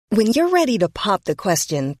When you're ready to pop the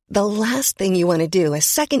question, the last thing you want to do is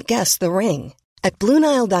second-guess the ring. At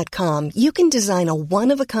BlueNile.com, you can design a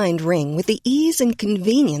one-of-a-kind ring with the ease and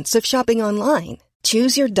convenience of shopping online.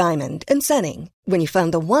 Choose your diamond and setting. When you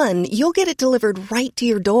find the one, you'll get it delivered right to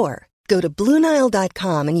your door. Go to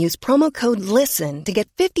BlueNile.com and use promo code LISTEN to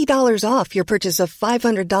get $50 off your purchase of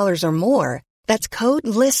 $500 or more. That's code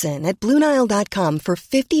LISTEN at BlueNile.com for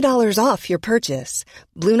 $50 off your purchase.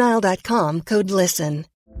 BlueNile.com, code LISTEN.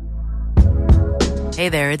 Hey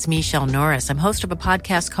there, it's Michelle Norris. I'm host of a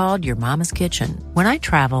podcast called Your Mama's Kitchen. When I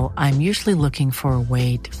travel, I'm usually looking for a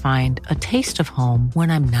way to find a taste of home when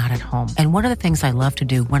I'm not at home. And one of the things I love to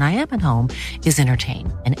do when I am at home is entertain.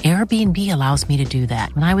 And Airbnb allows me to do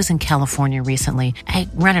that. When I was in California recently, I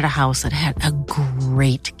rented a house that had a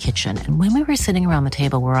great kitchen. And when we were sitting around the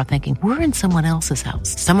table, we were all thinking, we're in someone else's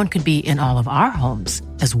house. Someone could be in all of our homes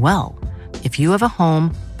as well. If you have a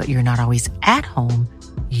home, but you're not always at home,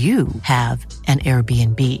 you have an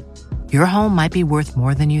Airbnb. Your home might be worth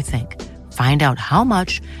more than you think. Find out how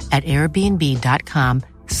much at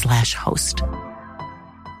airbnb.com/host.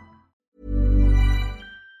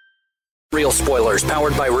 Real spoilers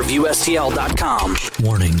powered by ReviewSTL.com.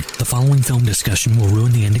 Warning, the following film discussion will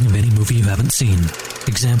ruin the ending of any movie you haven't seen.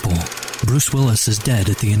 Example, Bruce Willis is dead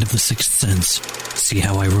at the end of The Sixth Sense. See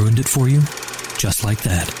how I ruined it for you? Just like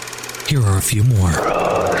that. Here are a few more.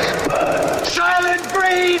 Silent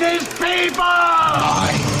breed is people! I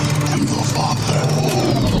am your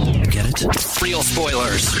father. Get it? Real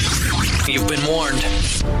spoilers. You've been warned.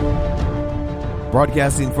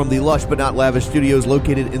 Broadcasting from the lush but not lavish studios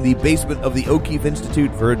located in the basement of the O'Keefe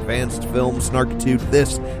Institute for Advanced Film Snarkitude,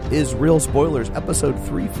 this is Real Spoilers, episode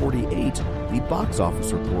 348, the box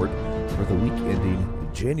office report for the week ending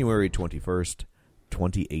January 21st,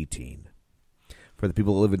 2018. For the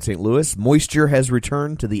people that live in St. Louis, moisture has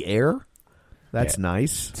returned to the air. That's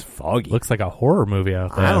nice. It's foggy. Looks like a horror movie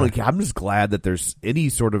out there. I'm just glad that there's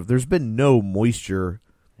been no moisture.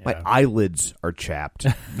 Yeah. My eyelids are chapped.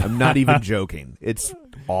 I'm not even joking. It's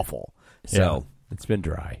awful. So it's been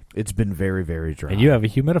dry. It's been very, very dry. And you have a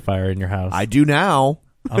humidifier in your house. I do now.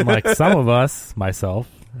 Unlike some of us, myself.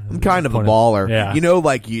 I'm kind of a baller. Yeah. You know,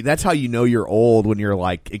 that's how you know you're old, when you're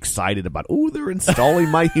like excited about, they're installing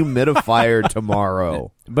my humidifier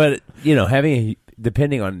tomorrow. But,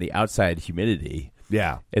 depending on the outside humidity.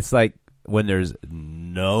 Yeah. It's like when there's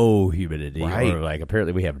no humidity, right. Or like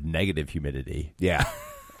apparently we have negative humidity. Yeah.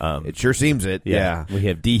 It sure seems it. Yeah. We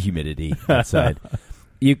have dehumidity outside.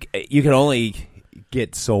 You can only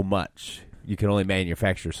get so much. You can only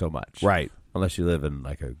manufacture so much. Right. Unless you live in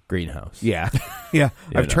like a greenhouse. Yeah. Yeah.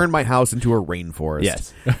 I've turned my house into a rainforest.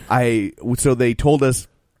 Yes. So they told us,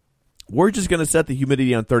 we're just going to set the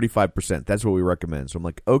humidity on 35%. That's what we recommend. So I'm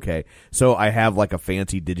like, okay. So I have like a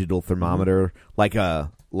fancy digital thermometer, like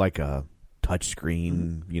a touch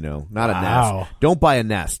screen, not a Nest. Don't buy a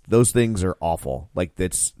Nest. Those things are awful. Like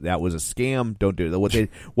that was a scam. Don't do it. I'll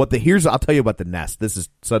tell you about the Nest. This has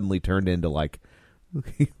suddenly turned into like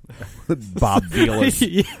Bob Vilas.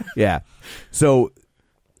 Yeah. So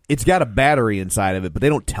it's got a battery inside of it, but they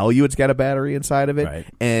don't tell you it's got a battery inside of it. Right.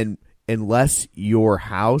 And unless your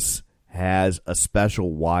house has a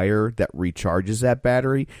special wire that recharges that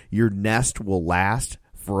battery, your Nest will last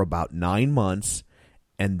for about 9 months,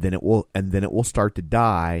 and then it will start to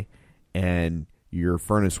die, and your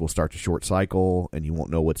furnace will start to short cycle, and you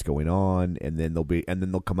won't know what's going on, and then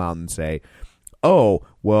they'll come out and say, "Oh,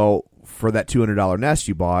 well, for that $200 Nest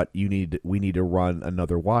you bought, we need to run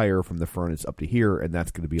another wire from the furnace up to here, and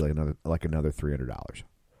that's going to be like another $300."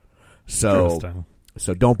 So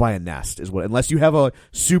don't buy a Nest unless you have a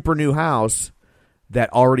super new house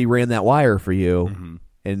that already ran that wire for you,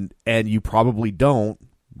 and you probably don't.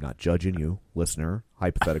 I'm not judging you,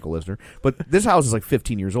 hypothetical listener, but this house is like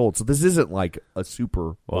 15 years old, so this isn't like a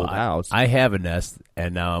super old house. I have a Nest,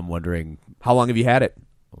 and now I'm wondering, how long have you had it?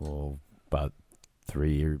 Oh, about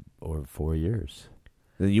 3 or 4 years.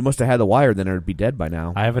 Then you must have had the wire, then it would be dead by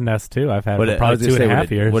now. I have a Nest too. I've had it for probably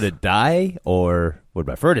 2.5 years. Would it die, or would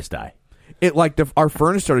my furnace die? It our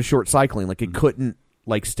furnace started short cycling, like it couldn't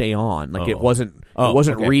stay on, it wasn't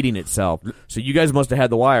reading itself. So you guys must have had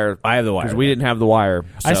the wire. I have the wire because we didn't have the wire.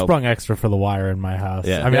 So. I sprung extra for the wire in my house.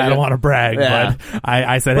 Yeah. I mean, I don't want to brag, but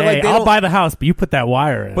I said, "Hey, I'll buy the house, but you put that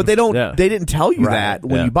wire in." But they don't. Yeah. They didn't tell you that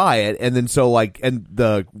when Yeah. you buy it, and then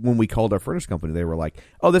when we called our furnace company, they were like,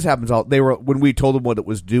 "Oh, this happens all." When we told them what it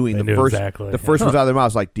was doing, They the knew first exactly. the first was out of their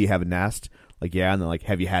mouth, like, "Do you have a Nest?" Like, yeah, and they're like,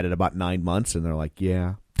 "Have you had it about 9 months?" And they're like,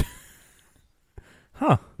 "Yeah."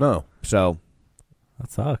 Huh? No. So that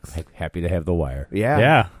sucks. Happy to have the wire. Yeah.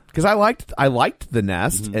 Yeah. Because I liked the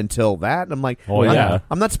Nest until that, and I'm like,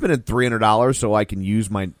 I'm not spending $300 so I can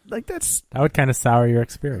use my that would kind of sour your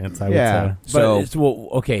experience. I would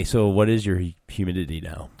say. So what is your humidity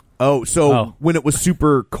now? When it was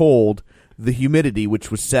super cold, the humidity,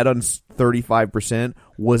 which was set on 35%,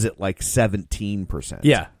 was at like 17%.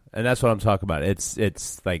 Yeah, and that's what I'm talking about.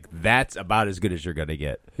 It's like that's about as good as you're gonna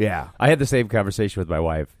get. Yeah, I had the same conversation with my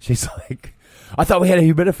wife. She's like, I thought we had a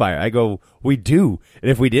humidifier. I go, we do. And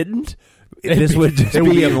if we didn't, this would just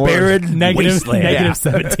be a barren negative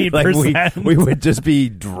 17%. We would just be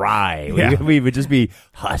dry. Yeah. We would just be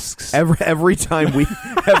husks. Every time we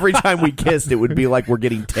kissed, it would be like we're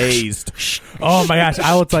getting tased. Oh my gosh!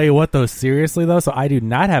 I will tell you what, though. Seriously, though, so I do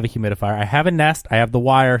not have a humidifier. I have a Nest. I have the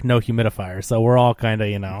wire. No humidifier. So we're all kind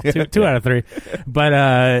of two out of three.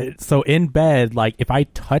 But so in bed, like if I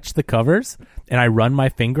touch the covers and I run my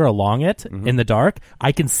finger along it in the dark,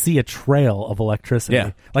 I can see a trail of electricity.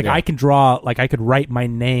 Yeah. I can draw. Like I could write my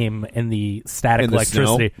name in the static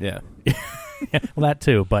electricity. Yeah. Yeah, well, that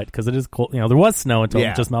too, but because it is cold. There was snow until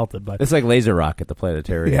it just melted. But it's like laser rock at the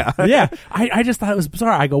planetarium. Yeah. I just thought it was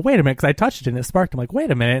bizarre. I go, wait a minute, because I touched it and it sparked. I'm like,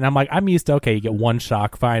 wait a minute, and I'm like, I'm used to you get one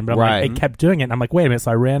shock, fine, but I'm like, it kept doing it. And I'm like, wait a minute,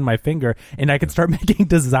 so I ran my finger and I could start making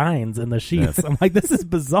designs in the sheets. I'm like, this is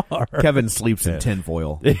bizarre. Kevin sleeps in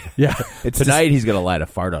tinfoil. Yeah, tonight he's gonna light a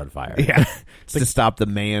fart on fire. Yeah, it's to stop the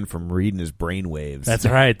man from reading his brain waves. That's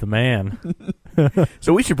right, the man.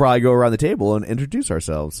 So we should probably go around the table and introduce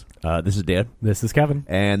ourselves. This is Dan. This is Kevin.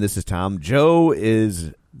 And this is Tom. Joe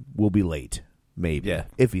will be late, maybe,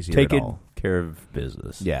 if he's here taking at all. care of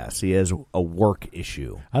business. Yes, he has a work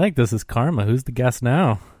issue. I think this is karma. Who's the guest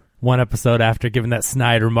now? One episode after giving that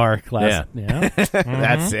snide remark last. Yeah.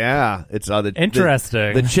 That's It's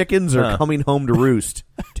interesting. The chickens are coming home to roost.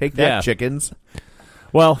 Take that, chickens.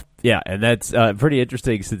 Well, yeah, and that's pretty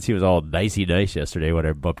interesting since he was all nicey nice yesterday when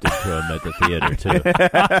I bumped into him at the theater too.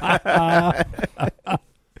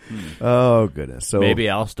 Oh goodness! So maybe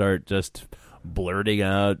I'll start just blurting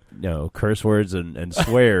out, curse words and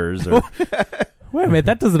swears. Or wait a minute,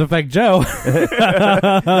 that doesn't affect Joe.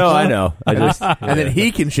 No, I know. And then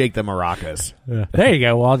he can shake the maracas. Yeah. There you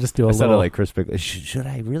go. Well, I'll just do a little. Like Chris Bickley. Should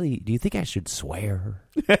I really? Do you think I should swear?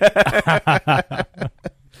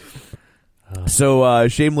 So,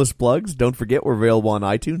 shameless plugs. Don't forget, we're available on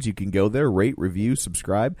iTunes. You can go there, rate, review,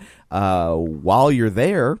 subscribe. While you're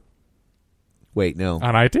there. Wait, no.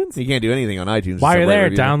 On iTunes? You can't do anything on iTunes. While you're there,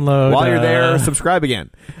 download. While you're there, subscribe again.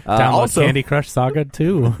 Download also, Candy Crush Saga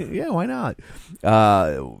 2. Yeah, why not?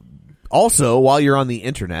 Also, while you're on the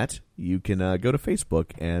internet, you can go to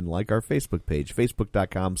Facebook and like our Facebook page,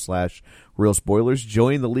 facebook.com/Real Spoilers.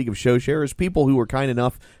 Join the League of Show Sharers, people who were kind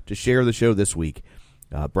enough to share the show this week.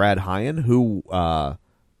 Brad Hyan, who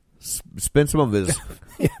spent some of his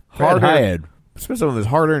hard-earned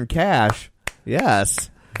cash. Yes.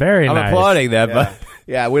 Very nice. I'm applauding that, but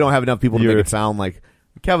we don't have enough people to make it sound like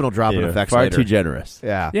Kevin will drop an effects far later. Too generous.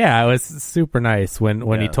 Yeah, it was super nice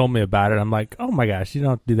when he told me about it. I'm like, oh my gosh, you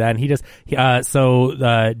don't do that. And he just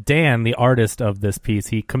Dan, the artist of this piece,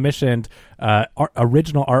 he commissioned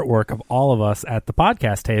original artwork of all of us at the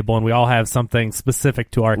podcast table, and we all have something specific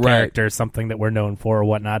to our characters, something that we're known for or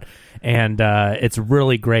whatnot. And it's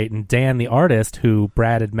really great. And Dan, the artist, who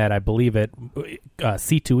Brad had met, I believe at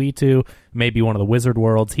C2E2, maybe one of the Wizard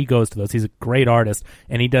Worlds, he goes to those. He's a great artist,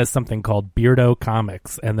 and he does something called Beardo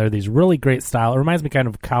Comics, and they're these really great style. It reminds me kind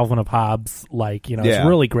of Calvin of Hobbes, it's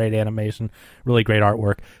really great animation, really great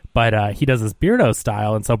artwork. But he does this Beardo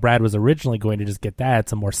style, and so Brad was originally going to just get that.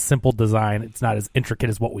 It's a more simple design. It's not as intricate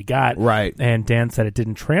as what we got. Right. And Dan said it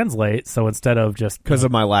didn't translate, so instead of just... Because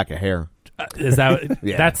of my lack of hair. Is that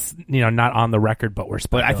that's not on the record, but we're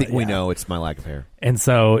speculating. But I think we know it's my lack of hair. And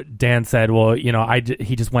so Dan said, well,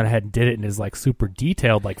 he just went ahead and did it and is like super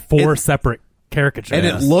detailed, like four separate caricatures. And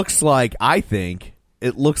it looks like,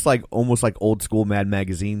 it looks like almost like old school Mad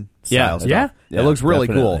Magazine style stuff. Yeah. It looks really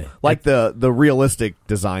cool. Like the realistic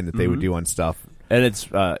design that they would do on stuff. And it's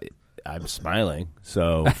I'm smiling,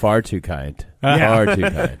 so far too kind. Far too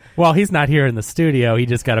kind. Well, he's not here in the studio. He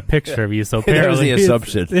just got a picture of you, so apparently that was the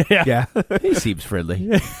assumption. Yeah. He seems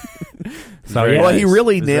friendly. So he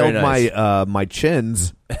really nailed my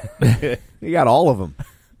chins. He got all of them.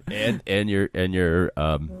 And your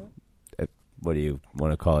what do you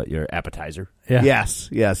want to call it? Your appetizer. Yeah. Yes.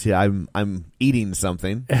 Yeah. I'm eating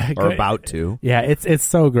something or about to. Yeah, it's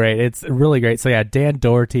so great. It's really great. So yeah, Dan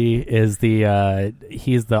Doherty is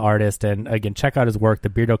he's the artist, and again, check out his work. The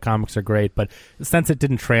Beardo comics are great, but since it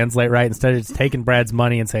didn't translate right, instead of just taking Brad's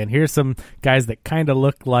money and saying, here's some guys that kind of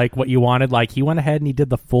look like what you wanted, like he went ahead and he did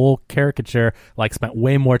the full caricature, like spent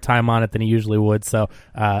way more time on it than he usually would. So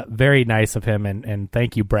very nice of him, and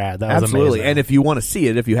thank you, Brad. That was absolutely amazing. And if you want to see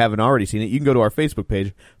it, if you haven't already seen it, you can go to our Facebook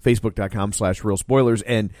page, facebook.com/realspoilers,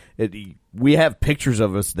 and we have pictures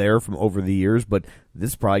of us there from over the years, but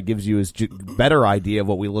this probably gives you a better idea of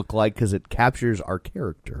what we look like because it captures our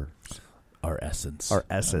character, our essence,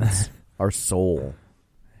 our soul.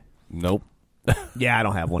 Nope. Yeah, I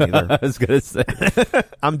don't have one either. I was gonna say,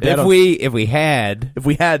 I'm dead. If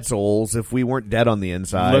we had souls, if we weren't dead on the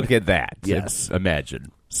inside, look at that. Yes,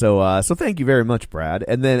 imagine. So thank you very much, Brad.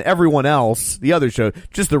 And then everyone else, the other show,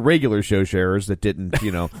 just the regular show sharers that didn't,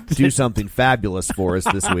 do something fabulous for us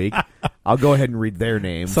this week. I'll go ahead and read their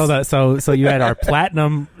names. So you had our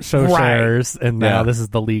platinum show sharers, and now this is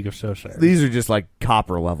the League of show sharers. These are just like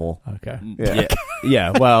copper level. Okay.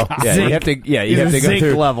 Yeah. Well, yeah. Zinc. You have to. Yeah. You have to go zinc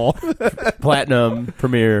through level. Platinum,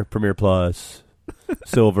 Premier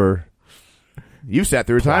Silver. You sat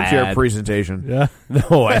through a timeshare presentation. Yeah.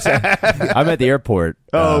 No, I'm at the airport.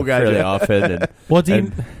 Gotcha. Fairly often, and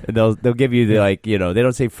and they'll give you the they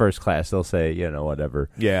don't say first class, they'll say whatever.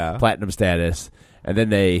 Yeah. Platinum status, and then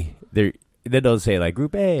they'll say like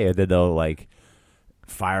Group A, and then they'll like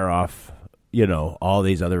fire off all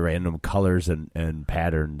these other random colors and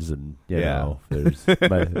patterns, and there's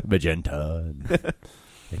magenta. And,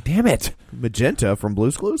 like, damn it, magenta from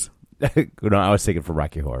Blue's Clues. No, I was thinking for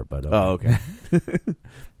Rocky Horror, but okay.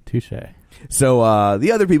 Touche. So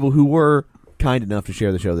the other people who were kind enough to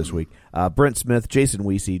share the show this week: Brent Smith, Jason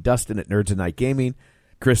Weesey, Dustin at Nerds and Night Gaming,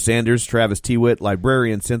 Chris Sanders, Travis Tewitt,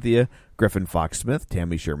 Librarian Cynthia, Griffin Fox Smith,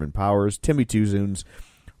 Tammy Sherman Powers, Timmy Tuzoons,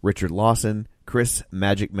 Richard Lawson, Chris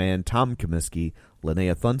Magic Man, Tom Comiskey,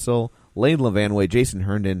 Linnea Thunsell, Lane Levanway, Jason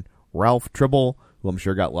Herndon, Ralph Tribble, who I'm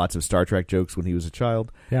sure got lots of Star Trek jokes when he was a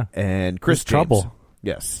child. Yeah. And Chris He's James. Trouble.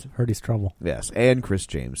 Yes. Heard he's trouble. Yes, and Chris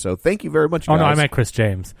James. So thank you very much, guys. Oh, no, I meant Chris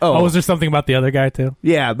James. Oh, was there something about the other guy, too?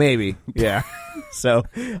 Yeah, maybe. Yeah. So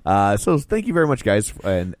thank you very much, guys,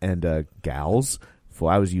 and gals.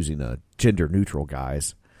 I was using gender-neutral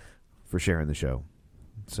guys for sharing the show.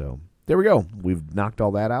 So there we go. We've knocked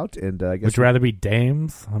all that out. And I guess would you rather be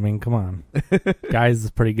dames? I mean, come on. Guys is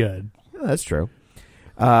pretty good. Yeah, that's true.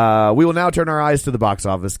 We will now turn our eyes to the box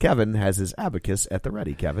office. Kevin has his abacus at the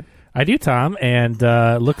ready. Kevin. I do, Tom, and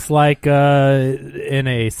looks like in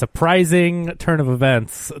a surprising turn of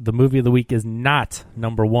events, the movie of the week is not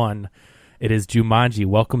number one. It is Jumanji,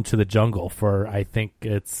 Welcome to the Jungle, for I think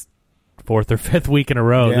it's fourth or fifth week in a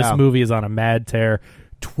row. Yeah. This movie is on a mad tear.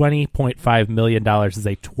 $20.5 million is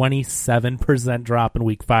a 27% drop in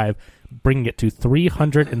week 5, bringing it to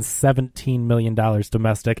 $317 million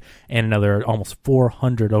domestic and another almost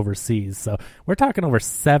 $400 overseas. So we're talking over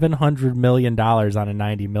 $700 million on a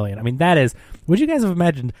 $90 million. I mean, that is, would you guys have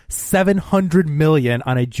imagined $700 million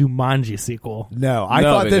on a Jumanji sequel? No, I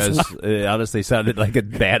thought this it honestly sounded like a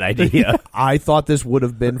bad idea. I thought this would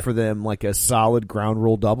have been for them like a solid ground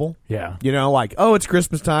rule double. Yeah. Like, oh, it's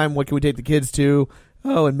Christmas time. What can we take the kids to?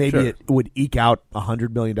 Oh, and maybe it would eke out $100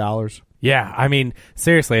 million. Yeah, I mean,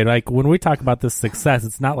 seriously, like when we talk about this success,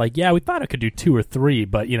 it's not like, we thought it could do 2 or 3,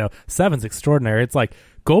 but 7's extraordinary. It's like,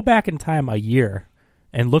 go back in time a year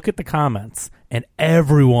and look at the comments, and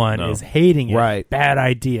everyone is hating it. Right. Bad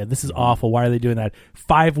idea. This is awful. Why are they doing that?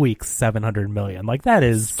 5 weeks, $700 million. Like, that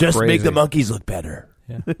is just crazy. Make the monkeys look better.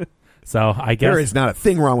 Yeah. So I guess there is not a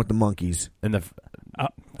thing wrong with the monkeys. And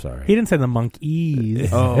sorry, he didn't say the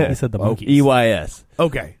monkeys. Oh, he said the monkeys. EYS.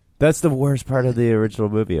 Okay. That's the worst part of the original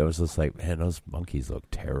movie. I was just like, man, those monkeys look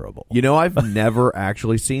terrible. I've never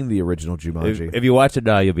actually seen the original Jumanji. If you watch it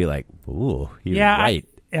now, you'll be like, ooh, you're right.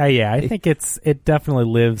 I think it definitely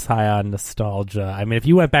lives high on nostalgia. I mean, if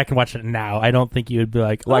you went back and watched it now, I don't think you would be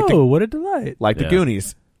like what a delight. Like the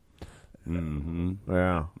Goonies. Mm-hmm.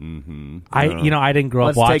 Yeah. Mm-hmm. I didn't grow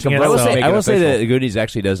up watching it. I will say that the Goonies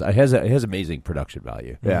actually has amazing production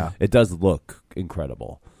value. Yeah. It does look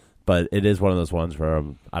incredible. But it is one of those ones where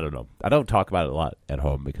I don't know. I don't talk about it a lot at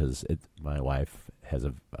home because my wife has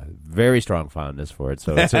a very strong fondness for it,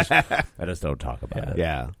 so it's just, I just don't talk about it.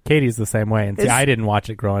 Yeah, Katie's the same way, and see, I didn't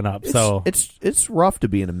watch it growing up, so it's rough to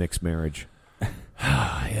be in a mixed marriage.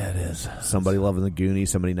 Yeah, it is. Somebody loving the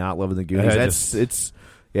Goonies, somebody not loving the Goonies.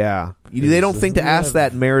 They don't think to ask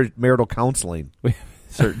that marital counseling.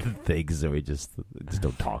 Certain things that we just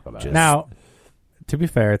don't talk about. Now, to be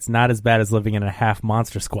fair, it's not as bad as living in a half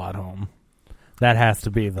Monster Squad home. That has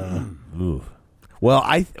to be the. Well,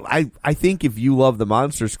 I think if you love the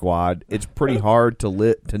Monster Squad, it's pretty hard to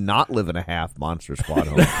not live in a half Monster Squad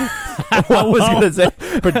home. I was going to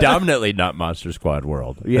say predominantly not Monster Squad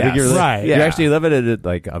world. Yes. I think you're right. You're Yeah. actually living in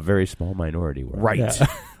a very small minority world. Right. Yeah.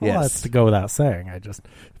 Well, Yes. that's to go without saying. It'd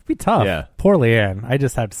be tough. Yeah. Poor Leanne. I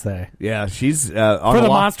just have to say. Yeah, she's on For a the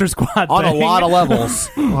lot, Monster Squad on a thing. lot of levels.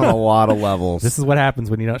 On a lot of levels. This is what happens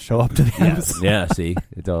when you don't show up to the episode. Yeah, see,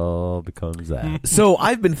 it all becomes that. So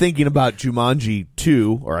I've been thinking about Jumanji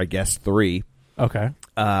 2, or I guess 3. Okay.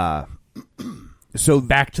 So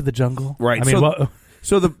Back to the jungle. Right. I mean, so, what?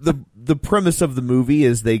 so the premise of the movie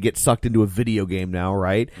is they get sucked into a video game now,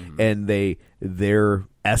 right? And their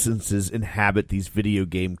essences inhabit these video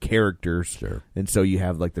game characters. Sure. And so you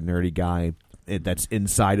have like the nerdy guy that's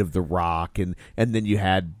inside of the rock, and then you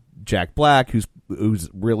had Jack Black, who's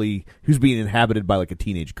being inhabited by like a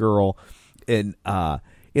teenage girl, and I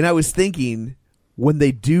was thinking when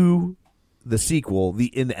they do the sequel,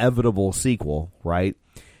 the inevitable sequel, right?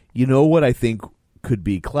 You know what I think could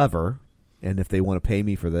be clever, and if they want to pay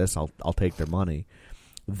me for this, I'll take their money.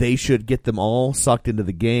 They should get them all sucked into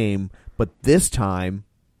the game, but this time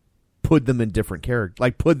put them in different characters.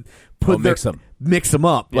 Like mix them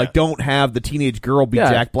up. Yeah. Like don't have the teenage girl be Yeah.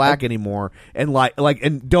 Jack Black anymore, and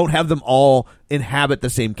and don't have them all inhabit the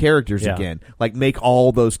same characters Yeah. again. Like make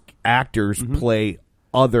all those actors play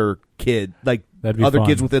other kids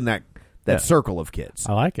within that circle of kids.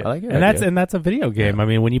 I like it. I like it. And that's a video game. I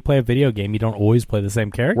mean, when you play a video game, you don't always play the same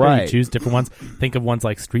character. Right. You choose different ones. Think of ones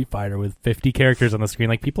like Street Fighter with 50 characters on the screen.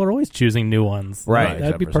 Like people are always choosing new ones. Right.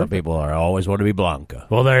 That'd be Some perfect. people always want to be Blanca.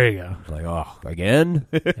 Well, there you go. It's like, oh, again?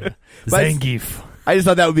 Zangief. I just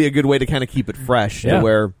thought that would be a good way to kind of keep it fresh, Yeah. to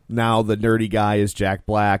where now the nerdy guy is Jack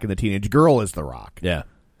Black and the teenage girl is The Rock. Yeah.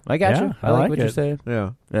 I got Yeah, you. I I like like what it. you're saying.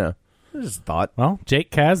 Yeah, Yeah. I just thought. Well,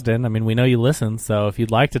 Jake Kasdan, I mean, we know you listen, so if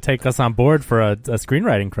you'd like to take us on board for a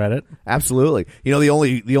screenwriting credit. Absolutely. You know,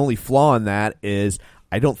 the only flaw in that is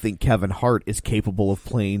I don't think Kevin Hart is capable of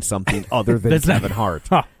playing something other than That's not- Kevin Hart.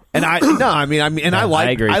 Huh. And I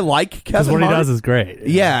agree. I like Because Kevin what Hart. he does is great.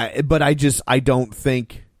 Yeah, but I don't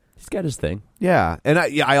think. He's got his thing. Yeah, and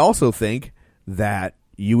I also think that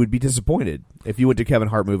you would be disappointed if you went to a Kevin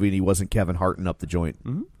Hart movie and he wasn't Kevin Harting up the joint.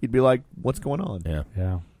 Mm-hmm. You'd be like, "What's going on?" Yeah.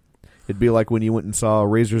 Yeah. It'd be like when you went and saw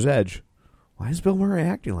Razor's Edge. Why is Bill Murray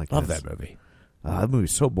acting like Love this? that movie. That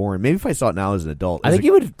movie's so boring. Maybe if I saw it now as an adult. I think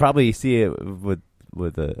you would probably see it with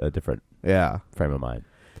a different Yeah. frame of mind.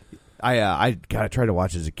 I gotta try to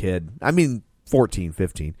watch as a kid. I mean, 14,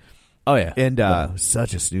 15. Oh, yeah. And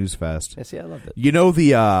such a snooze fest. Yeah, see, I loved it. You know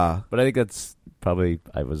the But I think that's probably,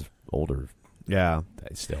 I was older. yeah.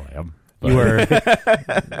 I still am. You were,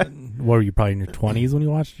 what were you, probably in your 20s when you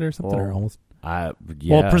watched it or something? Well, or almost? Yeah.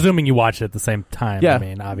 Well, presuming you watched it at the same time. Yeah. I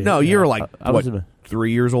mean, obviously. No, you're like I what, was in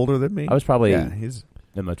 3 years older than me. I was probably yeah. He's.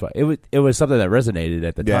 in my 20s. It was something that resonated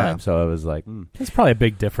at the Yeah. time, so I was like, There's probably a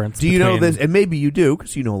big difference. Do you know between- this? And maybe you do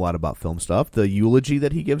because you know a lot about film stuff. The eulogy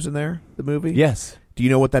that he gives in there, the movie. yes. Do you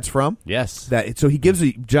know what that's from? Yes. That so he gives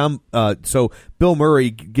a so Bill Murray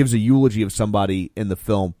gives a eulogy of somebody in the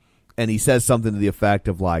film, and he says something to the effect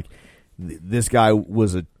of like, "This guy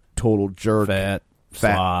was a total jerk,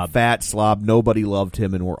 fat slob. Nobody loved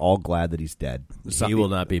him, and we're all glad that he's dead. He will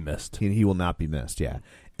not be missed. He will not be missed." Yeah,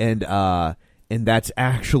 and that's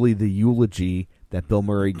actually the eulogy that Bill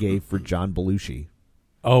Murray gave for John Belushi.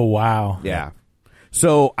 Oh, wow. Yeah.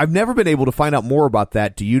 So I've never been able to find out more about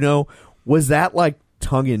that. Do you know? Was that like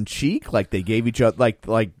tongue in cheek? Like they gave each other like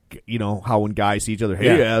you know how when guys see each other,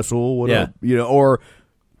 hey asshole, what up? You know, or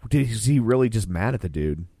is he really just mad at the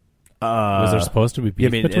dude Was there supposed to be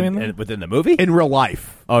beef between them? within the movie? in real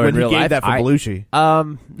life? Oh, when in he real gave life? that for Belushi.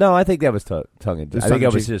 No, I think that was tongue in cheek. I think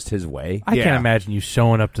that was tongue-in-cheek. just his way. I Yeah. can't imagine you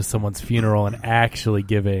showing up to someone's funeral and actually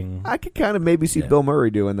giving. I could kind of maybe see Bill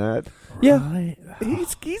Murray doing that. Yeah,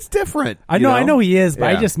 He's different. I you know he is, but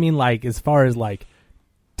I Yeah. just mean like as far as like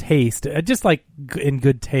taste, just like in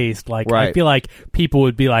good taste. Like I Right. feel like people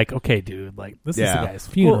would be like, okay, dude, like this is Yeah. the guy's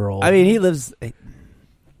funeral. Well, I mean,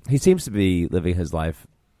 he seems to be living his life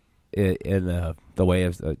in the way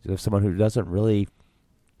of someone who doesn't really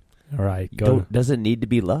all right, doesn't need to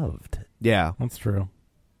be loved. Yeah. That's true.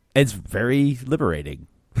 It's very liberating.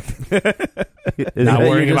 Not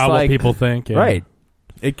worrying about what people think, yeah. right?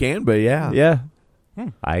 It can be, yeah. Yeah,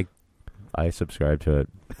 I subscribe to it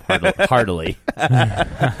heartily.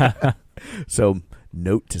 So,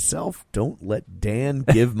 note to self: don't let Dan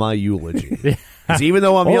give my eulogy. 'Cause even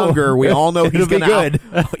though I'm younger, we all know he's It'll be going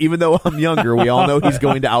to. Even though I'm younger, we all know he's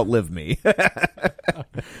going to outlive me.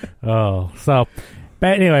 Oh, so.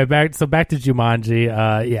 Anyway, back to Jumanji.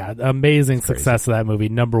 Yeah, amazing success of that movie.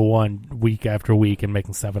 #1 week after week and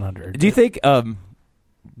making 700. Do you think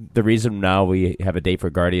the reason now we have a date for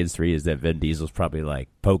Guardians 3 is that Vin Diesel's probably like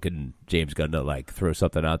poking James Gunn to like throw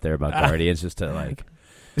something out there about Guardians just to like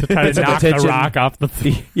to try to knock the Rock off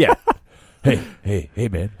the yeah. Hey,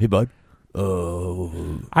 man, hey, bud.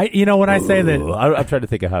 When I say that, I'm trying to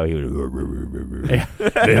think of how he would.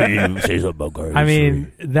 Say something about Guardians. I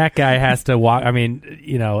mean, that guy has to walk. I mean,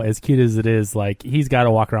 as cute as it is, like he's got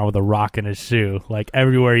to walk around with a rock in his shoe, like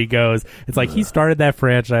everywhere he goes. It's like he started that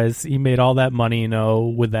franchise, he made all that money,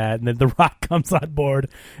 with that, and then the Rock comes on board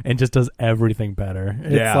and just does everything better.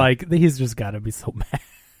 It's like he's just got to be so mad.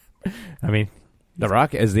 I mean, the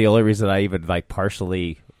Rock is the only reason I even like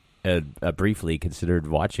partially. Briefly considered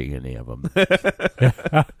watching any of them.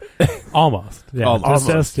 Almost. Yeah. Almost.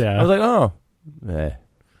 Just, yeah. I was like, oh.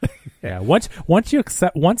 Yeah. Once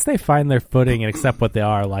they find their footing and accept what they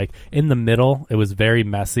are, like in the middle, it was very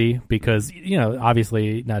messy because,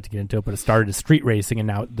 obviously, not to get into it, but it started as street racing and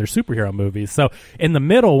now they're superhero movies. So in the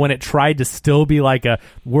middle, when it tried to still be like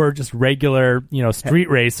we're just regular, street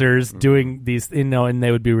racers doing these, and they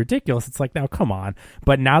would be ridiculous. It's like, now come on.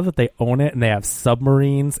 But now that they own it and they have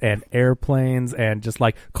submarines and airplanes and just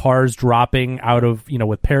like cars dropping out of,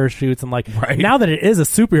 with parachutes and like now that it is a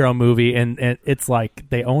superhero movie and it's like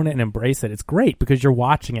they own it and embrace it, it's great because you're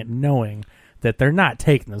watching it knowing that they're not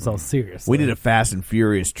taking themselves seriously. We did a Fast and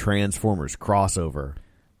Furious Transformers crossover.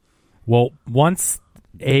 Well, once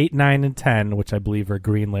 8, 9, and 10, which I believe are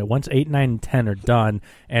greenlit, once 8, 9, and 10 are done,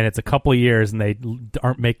 and it's a couple of years and they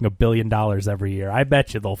aren't making $1 billion every year, I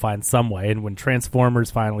bet you they'll find some way. And when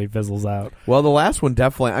Transformers finally fizzles out. Well, the last one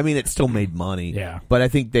definitely, I mean, it still made money. Yeah. But I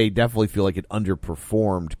think they definitely feel like it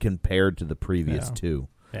underperformed compared to the previous two.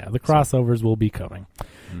 Yeah, the crossovers will be coming.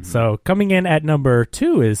 Mm-hmm. So coming in at number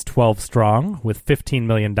 2 is 12 Strong with $15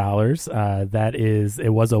 million.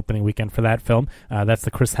 It was opening weekend for that film. That's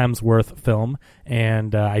the Chris Hemsworth film.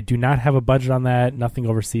 And I do not have a budget on that. Nothing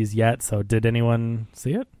overseas yet. So did anyone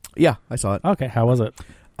see it? Yeah, I saw it. Okay, how was it?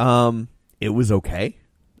 It was okay.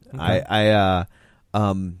 I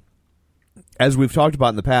as we've talked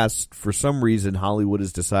about in the past, for some reason Hollywood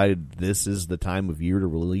has decided this is the time of year to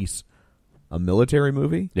release a military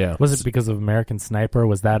movie. Yeah. Was it because of American Sniper?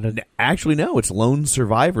 Was that Actually, no. It's Lone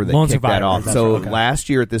Survivor that kicked that off. So last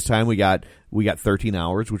year at this time, we got 13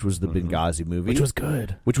 Hours, which was the Benghazi movie. Which was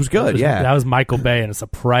good. Yeah. That was Michael Bay and a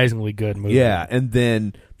surprisingly good movie. Yeah. And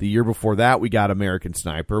then the year before that, we got American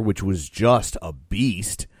Sniper, which was just a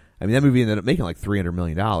beast. I mean, that movie ended up making like $300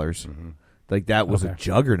 million. Mm-hmm. Like, that was a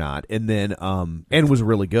juggernaut. And then, and was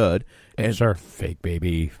really good. And sure. Fake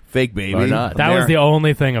baby. Or not. That was the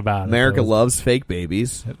only thing about it. America loves fake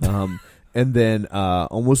babies. And then,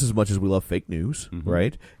 almost as much as we love fake news,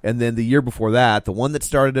 right? And then the year before that, the one that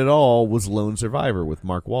started it all was Lone Survivor with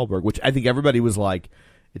Mark Wahlberg, which I think everybody was like,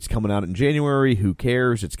 it's coming out in January. Who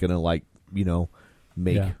cares? It's going to,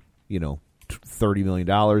 make, $30 million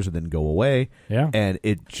and then go away. Yeah. And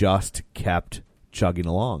it just kept chugging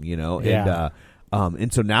along, Yeah.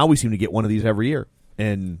 And so now we seem to get one of these every year.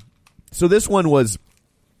 And so this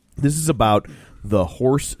is about the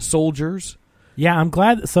horse soldiers. Yeah, I'm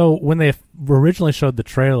glad. So when they originally showed the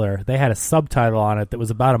trailer, they had a subtitle on it that was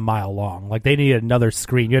about a mile long. Like they needed another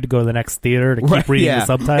screen. You had to go to the next theater to keep reading the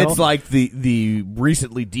subtitle. It's like the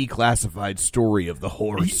recently declassified story of the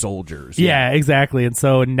horse soldiers. Yeah, exactly. And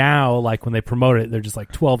so now, like when they promote it, they're just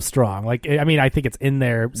like 12 strong. Like, I mean, I think it's in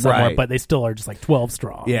there somewhere, but they still are just like 12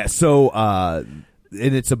 strong. Yeah. So, and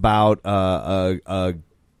it's about a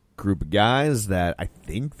group of guys that I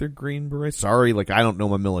think they're Green Berets. Sorry, like I don't know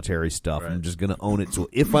my military stuff. Right. I'm just gonna own it. So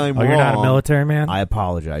if I'm wrong, you're not a military man, I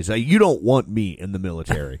apologize. You don't want me in the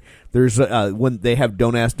military. There's when they have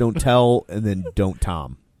Don't Ask, Don't Tell, and then Don't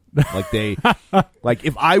Tom. Like they, like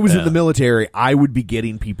if I was in the military, I would be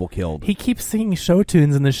getting people killed. He keeps singing show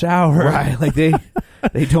tunes in the shower. Right? Like they don't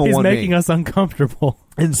He's want me. He's making us uncomfortable.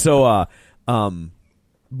 And so,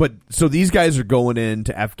 But so these guys are going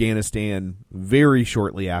into Afghanistan very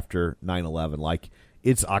shortly after 9/11. Like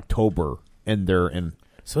it's October and they're in.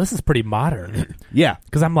 So this is pretty modern. Yeah.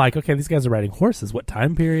 Because I'm like, okay, these guys are riding horses. What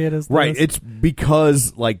time period is this? Right. It's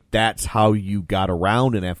because like that's how you got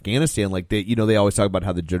around in Afghanistan. Like they always talk about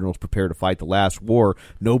how the generals prepare to fight the last war.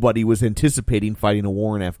 Nobody was anticipating fighting a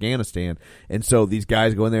war in Afghanistan. And so these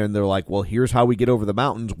guys go in there and they're like, well, here's how we get over the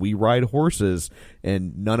mountains. We ride horses.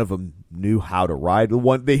 And none of them knew how to ride. At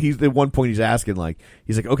one point he's asking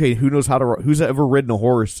he's like, okay, who's ever ridden a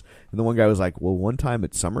horse? And the one guy was like, well, one time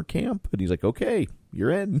at summer camp. And he's like, okay,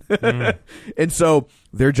 you're in. And so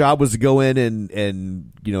their job was to go in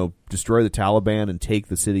and destroy the Taliban and take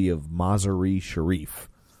the city of Mazar-e Sharif.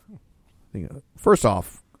 First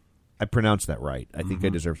off, I pronounced that right. I think I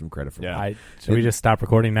deserve some credit for that. Should we just stop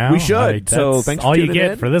recording now? We should. So thanks for all you tuning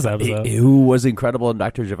get in. for this episode. Who was incredible in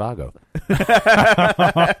Dr. Zhivago?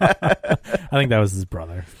 I think that was his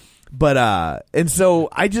brother. But and so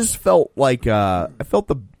I just felt like I felt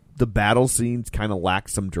the battle scenes kind of lacked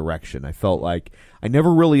some direction. I felt like I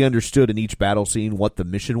never really understood in each battle scene what the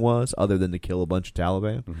mission was, other than to kill a bunch of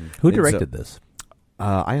Taliban. Who directed this?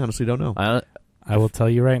 I honestly don't know. I will tell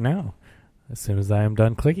you right now, as soon as I am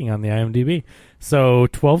done clicking on the IMDb. So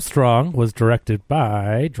 12 Strong was directed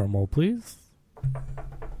by, drumroll please.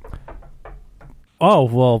 Oh,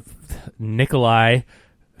 well, Nikolai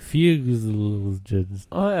Fuges.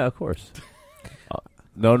 Oh, yeah, of course.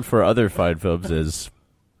 Known for other fine films as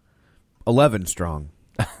 11 Strong.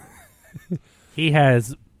 He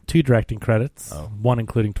has 2 directing credits, one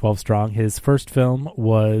including 12 Strong. His first film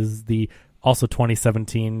was the also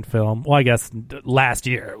 2017 film. Well, I guess last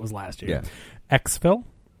year. It was last year. Yeah. X-Phil.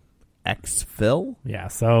 X-Phil? Yeah,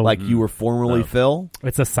 so... Like you were formerly Phil?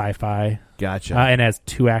 It's a sci-fi. Gotcha. And has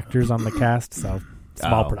 2 actors on the cast, so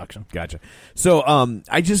small production. Gotcha. So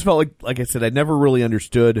I just felt like I said, I never really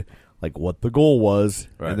understood like what the goal was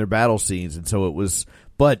in their battle scenes, and so it was...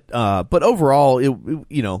 But overall,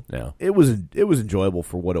 it was enjoyable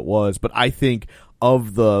for what it was. But I think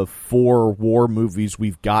of the 4 war movies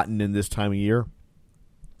we've gotten in this time of year,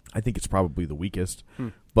 I think it's probably the weakest.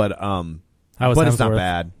 But it's not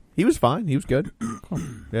bad. He was fine. He was good. Cool.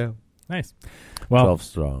 Yeah, nice. Well, 12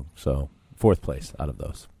 Strong, so 4th place out of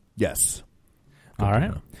those. Yes. All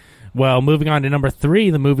right. Well, moving on to number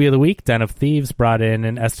 3, the movie of the week, Den of Thieves, brought in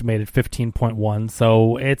an estimated 15.1.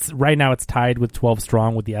 So right now it's tied with 12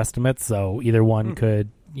 Strong with the estimates. So either one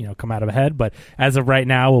could, come out of ahead. But as of right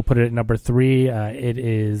now, we'll put it at number 3. It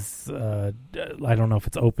is, I don't know if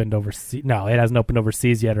it's opened overseas. No, it hasn't opened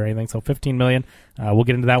overseas yet or anything. So 15 million. We'll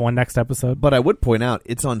get into that one next episode. But I would point out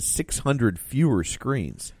it's on 600 fewer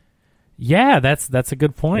screens. Yeah, that's a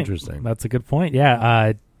good point. Interesting. That's a good point.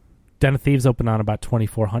 Yeah. Den of Thieves opened on about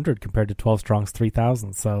 2,400 compared to 12 Strong's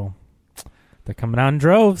 3,000. So they're coming out in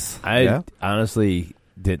droves. I honestly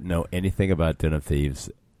didn't know anything about Den of Thieves.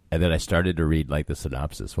 And then I started to read like the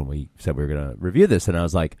synopsis when we said we were going to review this. And I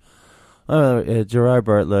was like, Gerard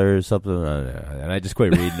Butler or something. And I just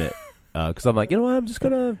quit reading it. Because I'm like, I'm just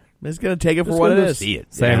going to take it for what it is. See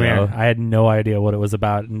it. Same here. I had no idea what it was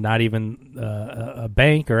about. Not even a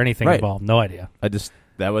bank or anything involved. No idea.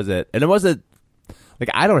 That was it. And it wasn't. Like,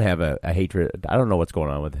 I don't have a hatred. I don't know what's going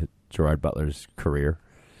on with Gerard Butler's career.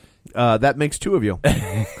 That makes 2 of you.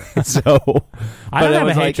 I don't have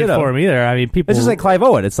a hatred for him either. I mean, people. It's just like Clive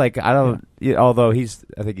Owen. It's like I don't. Although I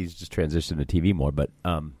think he's just transitioned to TV more. But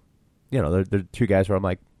they're 2 guys where I'm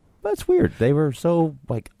like, that's weird. They were so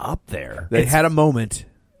like up there. They had a moment.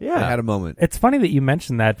 Yeah, they had a moment. It's funny that you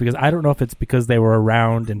mentioned that because I don't know if it's because they were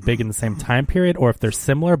around and big in the same time period or if they're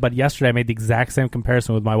similar. But yesterday I made the exact same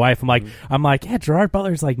comparison with my wife. I'm like, yeah, Gerard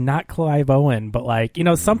Butler's like not Clive Owen, but like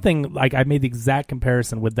something like I made the exact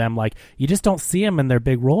comparison with them. Like you just don't see them in their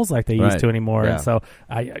big roles like they used to anymore. Yeah. And so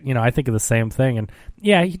I think of the same thing. And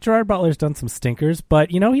yeah, Gerard Butler's done some stinkers, but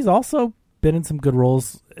he's also been in some good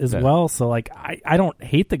roles as well. So like I don't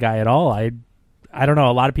hate the guy at all. I don't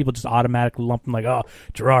know. A lot of people just automatically lump him like, oh,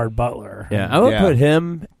 Gerard Butler. Yeah, I would put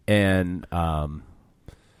him and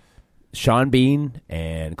Sean Bean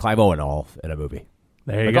and Clive Owen all in a movie.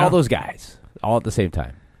 There you go. All those guys, all at the same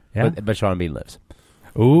time. Yeah. But Sean Bean lives.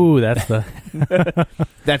 Ooh, that's the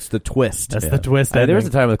that's the twist. That's the twist. There was a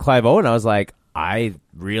time with Clive Owen, I was like, I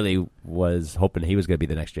really was hoping he was going to be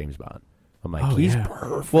the next James Bond. I'm like, he's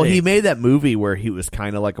perfect. Well, he made that movie where he was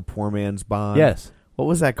kind of like a poor man's Bond. Yes. What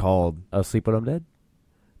was that called? Sleep When I'm Dead?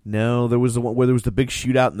 No, there was the one where there was the big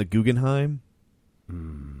shootout in the Guggenheim.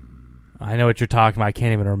 I know what you're talking about. I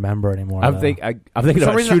can't even remember anymore. I'm thinking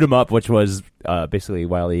about Shoot 'Em Up, which was basically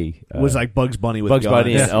Wiley was like Bugs Bunny with Bugs guns.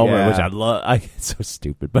 Bunny and Elmer, which I love. It's so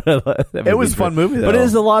stupid, but I love that it was a fun movie, though. But it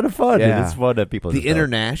is a lot of fun. Yeah. It's fun that people. The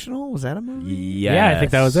International, was that a movie? Yes. Yeah, I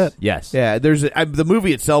think that was it. Yes. Yeah, the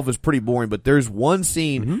movie itself is pretty boring, but there's one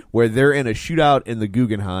scene where they're in a shootout in the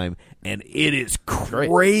Guggenheim, and it is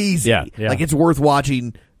crazy. Yeah. Like it's worth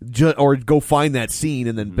watching. Or go find that scene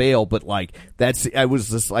and then bail, but like I was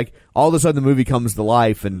just like all of a sudden the movie comes to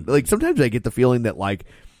life, and like sometimes I get the feeling that like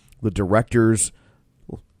the directors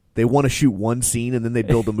they want to shoot one scene and then they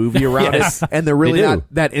build a movie around it, and they're really not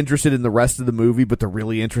that interested in the rest of the movie, but they're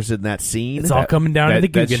really interested in that scene. It's all coming down to the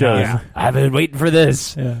Guggenheim. I've been waiting for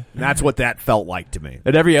this. Yeah. That's what that felt like to me.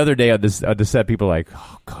 And every other day on the set, people are like,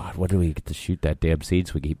 oh, God, when do we get to shoot that damn scene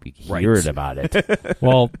so we keep hearing about it?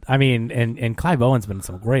 Well, I mean, and Clive Owen's been in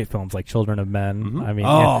some great films like Children of Men. Mm-hmm. I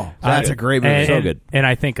mean, that's a great movie. So good. And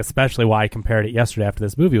I think especially why I compared it yesterday after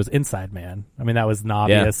this movie was Inside Man. I mean, that was an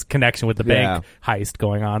obvious connection with the bank heist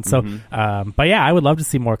going on. So, but yeah, I would love to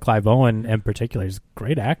see more Clive Owen in particular. He's a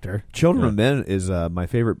great actor. Children of Men is my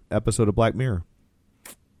favorite episode of Black Mirror.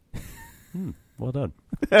 Well done.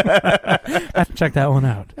 I have to check that one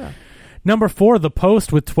out. Yeah. Number 4, The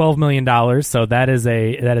Post with $12 million. So that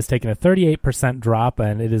has taken a 38% drop,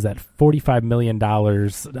 and it is at $45 million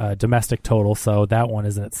domestic total. So that one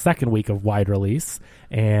is in its second week of wide release,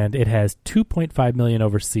 and it has $2.5 million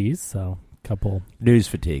overseas. So a couple news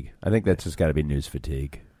fatigue. I think that's just got to be news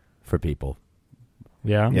fatigue for people.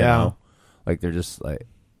 Yeah, you know? Like they're just like.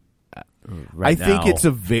 I think it's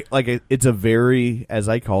a very, as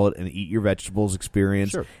I call it, an eat your vegetables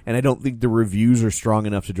experience, and I don't think the reviews are strong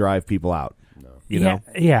enough to drive people out. No. You know?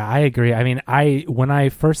 Yeah, I agree. I mean, when I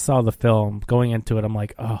first saw the film, going into it, I'm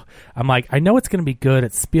like, I know it's going to be good.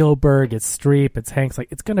 It's Spielberg, it's Streep, it's Hanks. Like,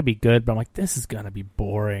 it's going to be good, but I'm like, this is going to be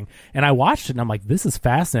boring. And I watched it, and I'm like, this is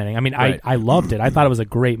fascinating. I mean, I loved it. I thought it was a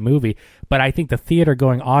great movie. But I think the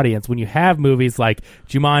theater-going audience, when you have movies like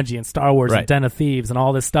Jumanji and Star Wars and Den of Thieves and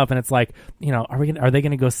all this stuff, and it's like, you know, are they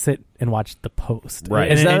going to go sit and watch The Post? Right.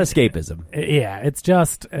 And it's not escapism. Yeah, it's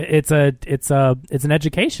just it's an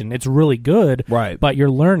education. It's really good. Right. But you're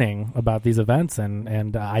learning about these events,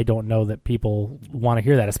 and I don't know that people want to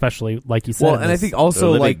hear that, especially like you said. Well, and I think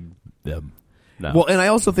also like them. No. Well, and I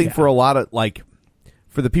also think for a lot of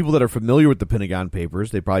for the people that are familiar with the Pentagon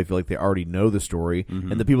Papers, they probably feel like they already know the story.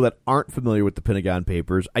 Mm-hmm. And the people that aren't familiar with the Pentagon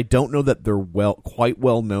Papers, I don't know that they're quite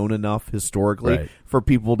well known enough historically for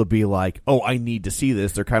people to be like, oh, I need to see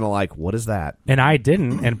this. They're kind of like, what is that? And I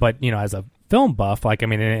didn't. But, you know, as a film buff, like, I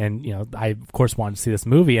mean, and you know, I of course wanted to see this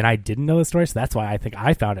movie, and I didn't know the story, so that's why I think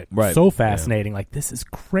I found it so fascinating. Like, this is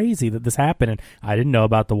crazy that this happened, and I didn't know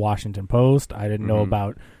about the Washington Post. I didn't know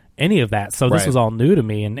about any of that, so this was all new to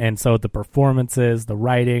me, and so the performances, the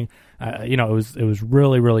writing, you know, it was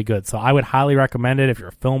really, really good. So I would highly recommend it if you're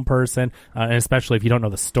a film person, and especially if you don't know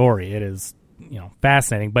the story. It is, you know,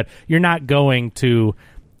 fascinating, but you're not going to,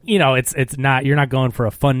 you know, it's not, you're not going for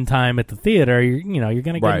a fun time at the theater. You're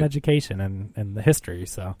going to get an education and the history.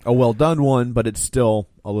 So a well done one, but it's still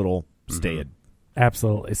a little staid.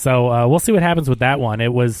 Absolutely. So we'll see what happens with that one.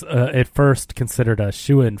 It was at first considered a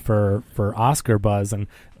shoo-in for Oscar buzz, and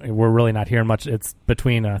we're really not hearing much. It's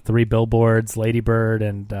between 3 Billboards, Lady Bird,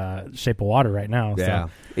 and Shape of Water right now. Yeah.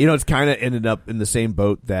 So. You know, it's kind of ended up in the same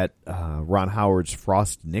boat that Ron Howard's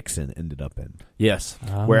Frost Nixon ended up in. Yes.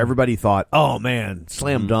 Where everybody thought, oh, man,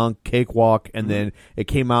 slam dunk, cakewalk, and then it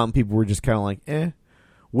came out and people were just kind of like, eh.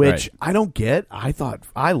 Which I don't get.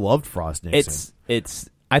 I loved Frost Nixon.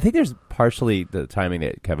 I think there's partially the timing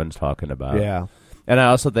that Kevin's talking about. Yeah. And I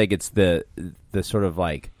also think it's the sort of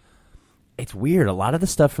like, it's weird. A lot of the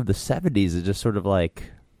stuff from the 70s is just sort of like,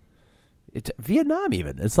 it's Vietnam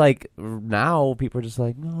even. It's like now people are just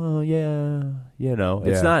like, oh, yeah, you know.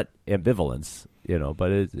 It's not ambivalence, you know,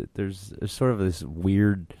 but there's sort of this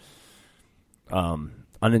weird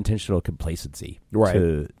unintentional complacency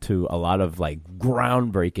to a lot of like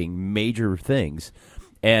groundbreaking major things.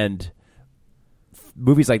 And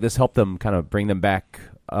movies like this help them kind of bring them back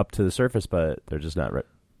up to the surface, but they're just not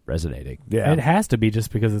resonating. Yeah, it has to be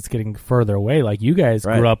just because it's getting further away. Like, you guys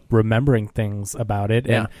grew up remembering things about it,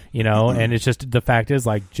 and you know, and it's just the fact is,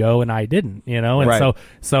 like, Joe and I didn't, you know, and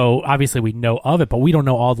so obviously we know of it, but we don't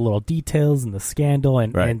know all the little details and the scandal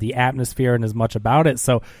and the atmosphere and as much about it.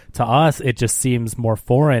 So to us, it just seems more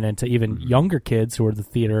foreign, and to even younger kids who are the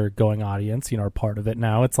theater going audience, you know, are part of it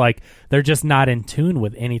now. It's like they're just not in tune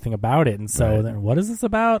with anything about it, and so then what is this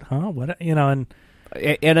about? Huh? What, you know?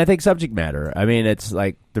 And I think subject matter. I mean, it's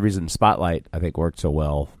like the reason Spotlight, I think, worked so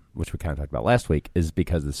well, which we kind of talked about last week, is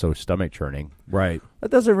because it's so stomach churning. Right. It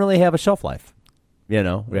doesn't really have a shelf life. You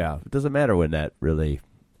know? Yeah. It doesn't matter when that really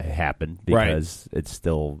happened because it's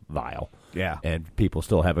still vile. Yeah. And people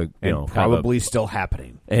still have probably still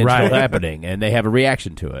happening. And still happening. And they have a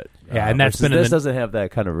reaction to it. Yeah, and that's been this doesn't have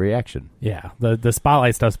that kind of reaction. Yeah. The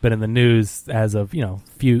Spotlight stuff's been in the news as of, you know,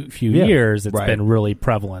 few years. It's been really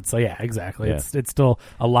prevalent. So yeah, exactly. Yeah. It's still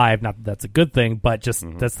alive. Not that that's a good thing, but just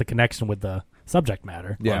that's the connection with the subject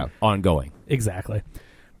matter. Yeah. Ongoing. Exactly.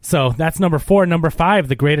 So that's number 4. Number 5,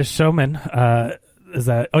 The Greatest Showman. is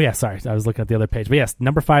that? Oh yeah, sorry, I was looking at the other page. But yes,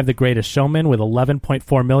 number 5, The Greatest Showman with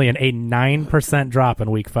 11.4 million, a 9% drop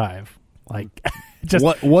in week 5. Like, just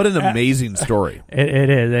what an amazing story. It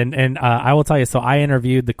is, and I will tell you. So I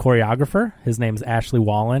interviewed the choreographer. His name's Ashley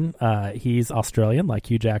Wallen. He's Australian, like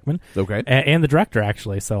Hugh Jackman. Okay, and the director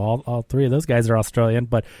actually. So all 3 of those guys are Australian.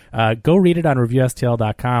 But go read it on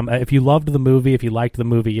ReviewSTL.com. If you loved the movie, if you liked the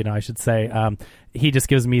movie, I should say. He just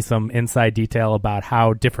gives me some inside detail about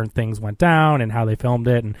how different things went down and how they filmed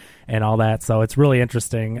it and all that. So it's really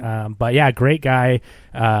interesting. But yeah, great guy.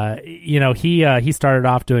 He started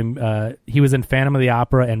off doing. He was in Phantom of the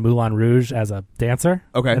Opera and Moulin Rouge as a dancer.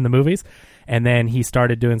 Okay. In the movies, and then he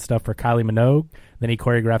started doing stuff for Kylie Minogue. Then he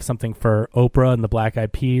choreographed something for Oprah and the Black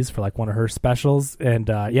Eyed Peas for like one of her specials. And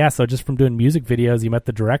so just from doing music videos, he met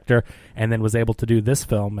the director and then was able to do this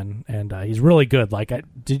film. And he's really good. Like,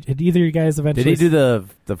 did either of you guys eventually? Did he do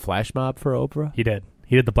the flash mob for Oprah? He did.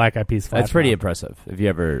 He did the Black Eyed Peas flash That's pretty mob. impressive if you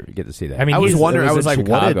ever get to see that. I mean, I was wondering. I was like,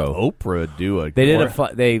 Chicago. what did Oprah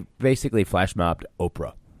do? They basically flash mobbed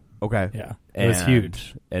Oprah. Okay. Yeah. It was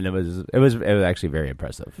huge. And it was actually very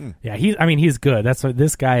impressive. Yeah, he's good. That's what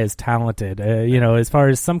this guy is talented. As far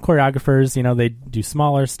as some choreographers, they do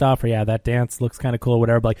smaller stuff, or that dance looks kind of cool or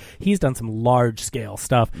whatever, but like he's done some large scale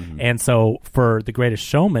stuff. And so for The Greatest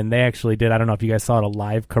Showman, they actually did, I don't know if you guys saw it, a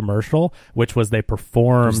live commercial, which was they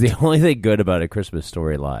performed. It was the only thing good about A Christmas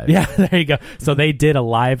Story Live. Yeah, there you go. So they did a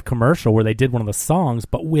live commercial where they did one of the songs,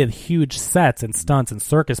 but with huge sets and stunts and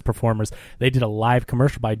circus performers. They did a live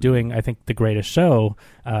commercial by doing, I think, The Greatest Show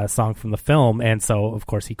song from the film. And so, of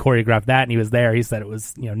course, he choreographed that and he was there. He said it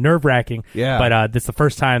was, nerve-wracking. Yeah. But this is the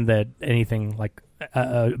first time that anything like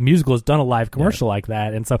a musical has done a live commercial like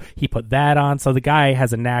that. And so he put that on. So the guy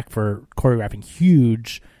has a knack for choreographing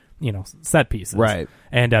huge, set pieces. Right.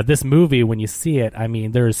 And this movie, when you see it, I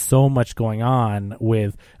mean, there is so much going on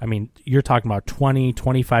with, I mean, you're talking about 20,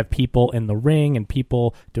 25 people in the ring and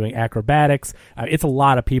people doing acrobatics. It's a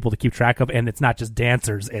lot of people to keep track of, and it's not just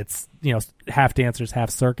dancers. It's, half dancers, half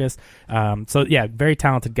circus. So, yeah, very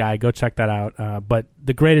talented guy. Go check that out. But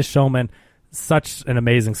The Greatest Showman, such an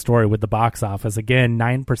amazing story with the box office. Again,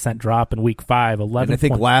 9% drop in week 5, 11. And I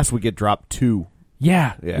think last week it dropped 2.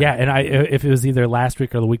 Yeah. And if it was either last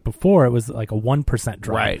week or the week before, it was like a 1%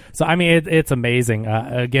 drop. Right. So I mean, it's amazing.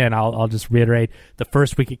 Again, I'll just reiterate: the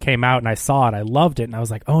first week it came out and I saw it, I loved it, and I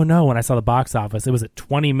was like, oh no! When I saw the box office, it was at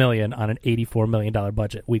 $20 million on an $84 million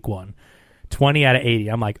budget. Week 1, 20 out of 80.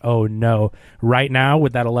 I'm like, oh no! Right now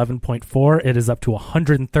with that 11.4, it is up to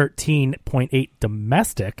 113.8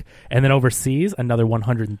 domestic, and then overseas another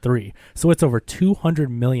 103. So it's over 200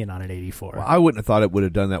 million on an 84. Well, I wouldn't have thought it would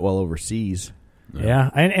have done that well overseas. Yeah,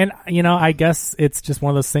 and I guess it's just one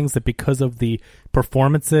of those things that because of the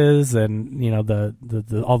performances and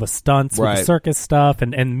the all the stunts with the circus stuff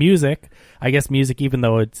and music, I guess music, even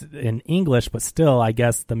though it's in English, but still I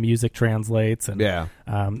guess the music translates and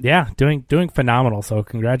doing phenomenal. So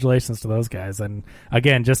congratulations to those guys. And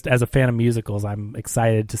again, just as a fan of musicals, I'm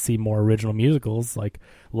excited to see more original musicals like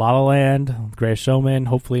La La Land, Greatest Showman.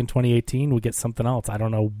 Hopefully in 2018 we get something else. I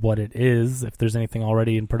don't know what it is, if there's anything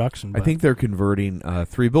already in production. But I think they're converting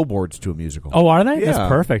 3 Billboards to a musical. Oh, are they? Yeah. That's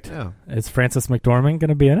perfect. Yeah. Is Frances McDormand going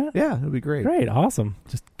to be in it? Yeah, it'll be great. Great, awesome.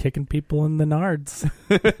 Just kicking people in the nards.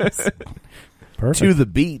 Perfect. To the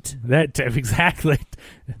beat. Exactly.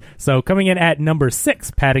 So coming in at number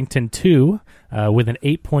 6, Paddington 2, with an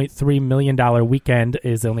 $8.3 million weekend,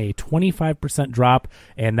 is only a 25% drop,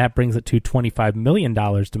 and that brings it to $25 million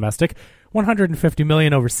domestic, $150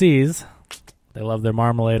 million overseas. They love their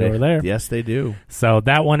marmalade over there. Yes, they do. So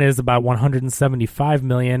that one is about $175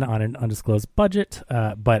 million on an undisclosed budget.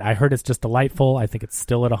 But I heard it's just delightful. I think it's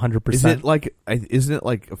still at 100%. Isn't it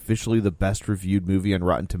like officially the best reviewed movie on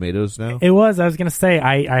Rotten Tomatoes now? It was. I was going to say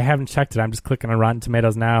I haven't checked it. I'm just clicking on Rotten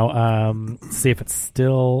Tomatoes now. See if it's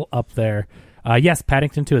still up there. Yes,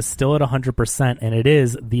 Paddington 2 is still at 100%, and it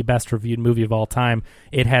is the best reviewed movie of all time.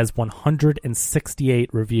 It has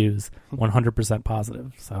 168 reviews, 100%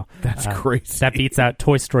 positive. So that's crazy. That beats out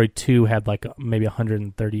Toy Story 2 had like maybe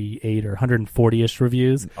 138 or 140-ish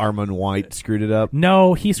reviews. Armand White screwed it up?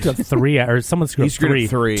 No, he screwed up 3, or someone screwed up 3.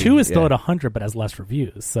 3. 2 is still at 100, but has less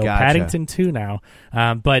reviews. So gotcha. Paddington 2 now.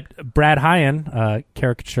 But Brad Hyan,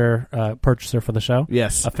 caricature purchaser for the show.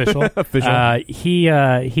 Yes. Official.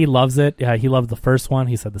 He loves it. He loved the first one.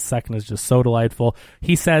 He said the second is just so delightful.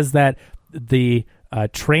 He says that the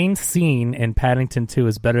train scene in Paddington 2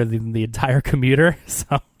 is better than the entire commuter.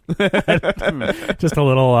 So Just a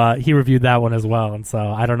little. He reviewed that one as well, and so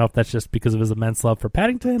I don't know if that's just because of his immense love for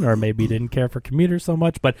Paddington, or maybe he didn't care for Commuter so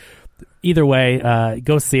much. But either way,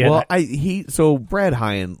 go see it. Well, Brad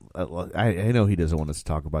Hyan, I know he doesn't want us to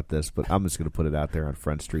talk about this, but I'm just going to put it out there on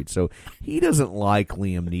Front Street. So he doesn't like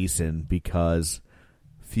Liam Neeson because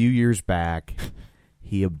a few years back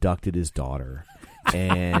he abducted his daughter,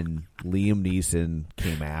 and Liam Neeson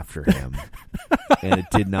came after him, and it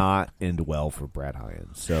did not end well for Brad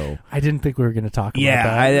Hyan. So I didn't think we were going to talk about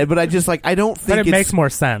that. but I just I don't think but it makes more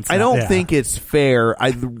sense. I don't think it's fair.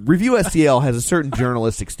 Review STL has a certain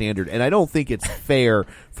journalistic standard, and I don't think it's fair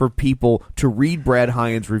for people to read Brad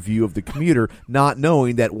Hyan's review of The Commuter not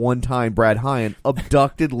knowing that one time Brad Hyan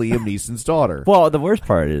abducted Liam Neeson's daughter. Well, the worst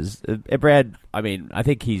part is, Brad, I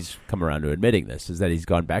think he's come around to admitting this, is that he's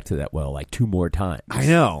gone back to that well 2 more times. I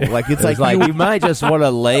know. It's like you might just want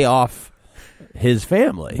to lay off his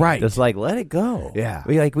family. Right. Just let it go. Yeah.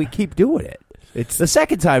 We keep doing it. It's the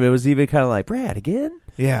second time it was even kind of like, Brad, again?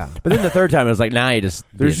 Yeah. But then the third time it was like, nah, you're just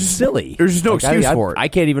silly. There's just no excuse for it. I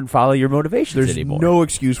can't even follow your motivations anymore. There's no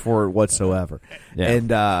excuse for it whatsoever. Yeah.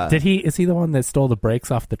 And is he the one that stole the brakes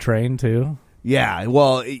off the train too? Yeah.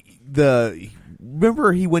 Well,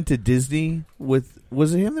 remember he went to Disney with,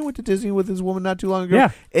 was it him that went to Disney with his woman not too long ago?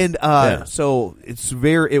 Yeah. And so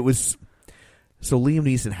so Liam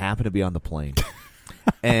Neeson happened to be on the plane.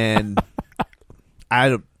 And I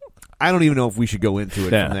don't even know if we should go into it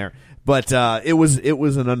from there. But it was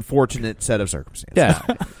an unfortunate set of circumstances. Yeah.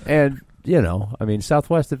 And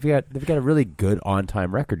Southwest, they've got a really good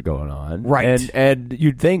on-time record going on. Right. And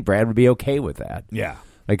you'd think Brad would be okay with that. Yeah.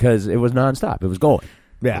 Because it was nonstop. It was going.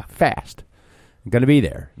 Yeah. Fast. Going to be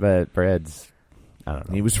there. But Brad's, I don't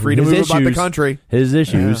know. He was free to move about the country. His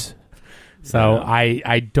issues. Yeah. So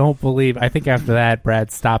I don't believe. I think after that, Brad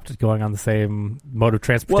stopped going on the same mode of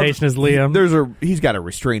transportation as Liam. He's got a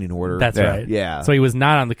restraining order. That's right. Yeah. So he was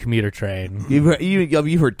not on the commuter train. You've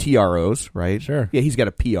heard TROs, right? Sure. Yeah, he's got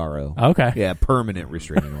a PRO. Okay. Yeah, permanent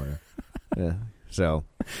restraining order. Yeah. So,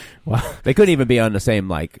 well, they couldn't even be on the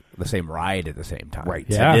same ride at the same time. Right.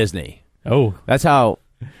 Yeah. At Disney. Oh, that's how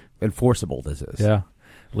enforceable this is. Yeah.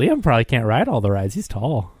 Liam probably can't ride all the rides. He's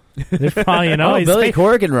tall. There's probably Billy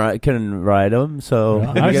Corgan can ride him. So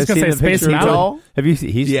I was just gonna say Space Mountain. Have you seen?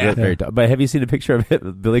 He's very tall. But have you seen a picture of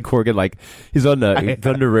it? Billy Corgan, he's on the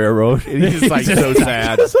Thunder Railroad. And he's just so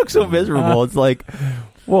sad. He just looks so miserable. It's like,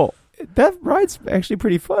 well, that ride's actually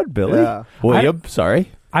pretty fun, Billy. Yeah. William,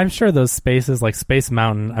 sorry. I'm sure those spaces like Space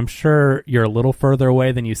Mountain, I'm sure you're a little further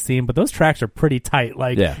away than you seem, but those tracks are pretty tight.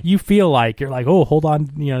 You feel like you're like, oh, hold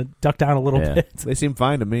on, duck down a little bit. They seem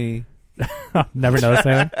fine to me. Never noticed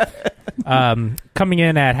anything. Coming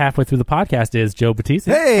in at halfway through the podcast is Joe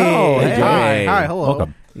Batista. Hey, Hi, hello.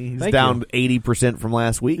 Welcome. He's down 80% from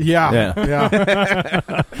last week. Yeah.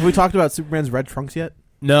 Have we talked about Superman's red trunks yet?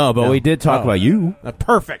 No, but we did talk about you.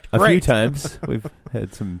 Perfect. A Great. few times. We've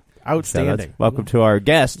had some outstanding. Welcome to our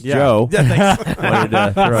guest, Joe. Yeah, thanks. Wanted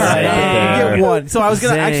to throw that Get one. So I was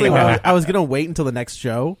gonna I was gonna wait until the next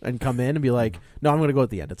show and come in and be like, no, I'm gonna go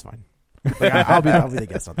at the end. It's fine. I'll be the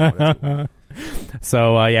guest on that.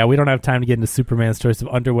 So we don't have time to get into Superman's choice of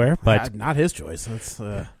underwear, but not his choice. That's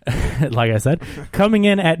like I said, coming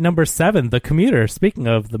in at number 7, The Commuter. Speaking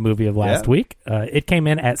of the movie of last week, it came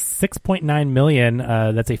in at $6.9 million.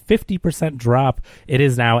 That's a 50% drop. It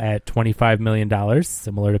is now at $25 million,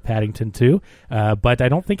 similar to Paddington 2. But I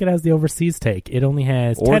don't think it has the overseas take. It only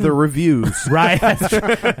has the reviews. Right, that's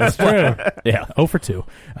true. Yeah, 0 for 2.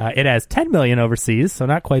 It has $10 million overseas, so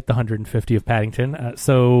not quite the 150 of Paddington.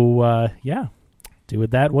 Do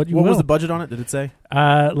with that what you will. What was the budget on it? Did it say?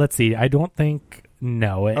 Let's see. I don't think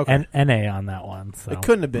Okay. NA on that one. So it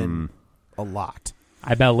couldn't have been a lot.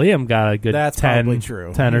 I bet Liam got a good That's 10, probably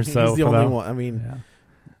true. 10 or so. He's the only one. I mean,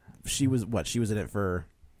 she was in it for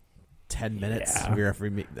 10 minutes. Yeah.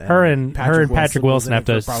 Her and Patrick Wilson have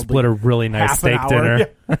to split a really nice steak dinner.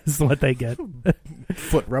 That's what they get.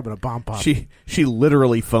 Foot rubbing a bomb pop. She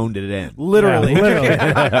literally phoned it in. Literally. You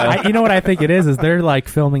know what I think it is they're like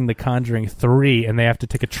filming The Conjuring 3 and they have to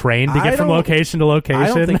take a train to get from location to location. I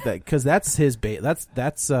don't think that, because that's his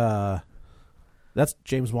that's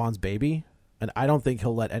James Wan's baby, and I don't think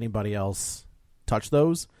he'll let anybody else touch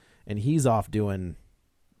those, and he's off doing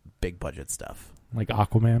big budget stuff. Like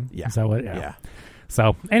Aquaman? Yeah. Is that what? Yeah.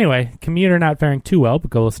 So, anyway, Commuter not faring too well,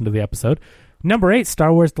 but go listen to the episode. Number 8,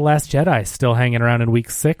 Star Wars The Last Jedi, still hanging around in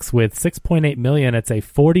week 6 with $6.8 million. It's a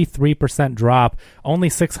 43% drop, only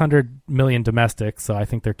 $600 million domestic, so I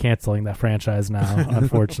think they're canceling that franchise now,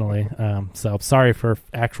 unfortunately. So, sorry for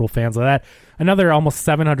actual fans of that. Another almost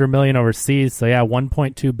 $700 million overseas, so yeah,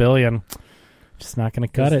 $1.2 billion. Just not going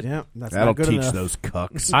to cut it. Yeah, that's That'll not good teach enough. those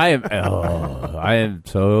cucks. I am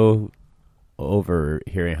so over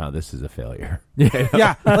hearing how this is a failure.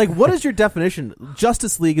 Yeah, like what is your definition?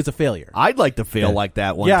 Justice League is a failure. I'd like to fail like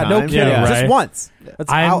that one Yeah, time. no kidding. Yeah, Just right. once.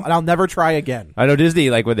 I'll never try again. I know Disney,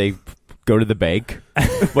 like when they go to the bank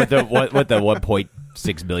with the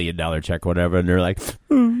 $1.6 million check, whatever, and they're like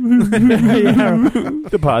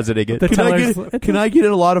depositing it. Can I get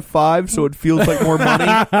a lot of 5 so it feels like more money?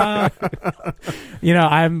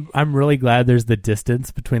 I'm really glad there's the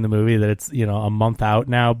distance between the movie, that it's, a month out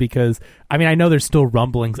now, because I mean, I know there's still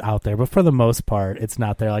rumblings out there, but for the most part, it's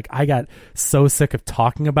not there. Like, I got so sick of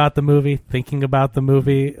talking about the movie, thinking about the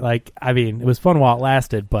movie. Like, I mean, it was fun while it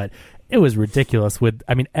lasted, but it was ridiculous.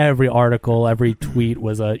 Every article, every tweet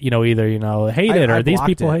was either hate it or these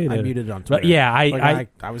people hate it. I muted it on Twitter. But yeah,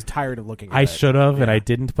 I was tired of looking at it. I should have, and I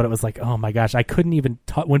didn't, but it was like, oh my gosh, I couldn't even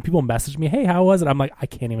talk. When people messaged me, hey, how was it? I'm like, I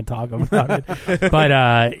can't even talk about it. But,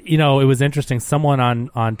 it was interesting. Someone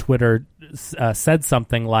on Twitter said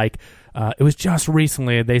something like, it was just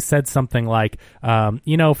recently, they said something like,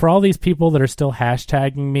 for all these people that are still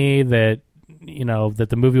hashtagging me that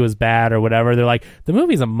the movie was bad or whatever, they're like, the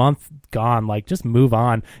movie's a month gone, like, just move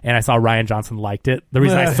on. And I saw Ryan Johnson liked it. The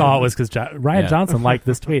reason I saw it was because Ryan Johnson liked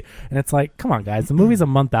this tweet, and it's like, come on guys, the movie's a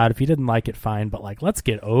month out. If you didn't like it, fine, but like, let's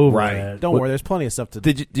get over it. Don't worry, there's plenty of stuff to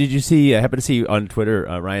Did you see, happen to see on Twitter,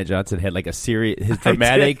 Ryan Johnson had like a series, his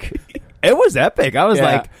dramatic, it was epic. I was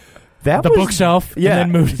like, that the was, bookshelf, yeah,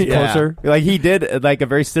 and then moved closer. Like, he did like a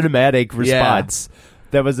very cinematic response.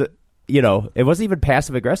 That was, it wasn't even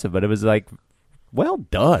passive aggressive, but it was like, well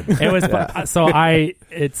done. It was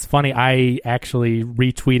it's funny. I actually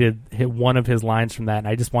retweeted one of his lines from that, and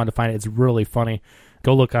I just wanted to find it. It's really funny.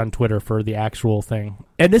 Go look on Twitter for the actual thing.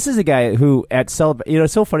 And this is a guy who at it's so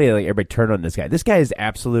funny that like, everybody turned on this guy. This guy is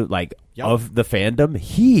absolute of the fandom.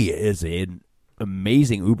 He is an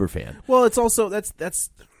amazing Uber fan. Well, it's also that's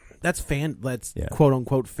quote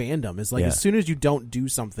unquote fandom. Is like, as soon as you don't do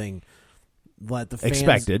something that the fans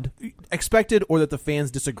expected or that the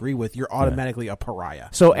fans disagree with, you're automatically a pariah.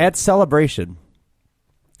 So at Celebration,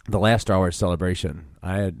 the last Star Wars Celebration,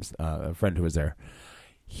 I had a friend who was there.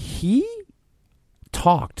 He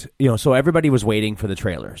talked, so everybody was waiting for the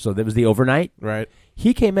trailer. So there was the overnight. Right.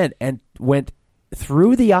 He came in and went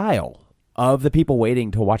through the aisle of the people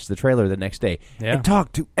waiting to watch the trailer the next day and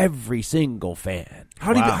talked to every single fan.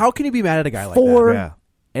 How can you be mad at a guy like that?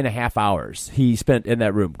 4.5 hours he spent in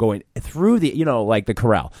that room going through the the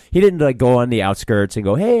corral. He didn't go on the outskirts and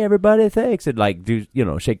go, hey everybody, thanks, and do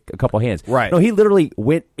shake a couple hands. Right. No, he literally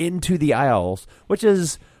went into the aisles, which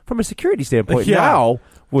is from a security standpoint now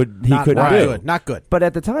couldn't do. Not good. But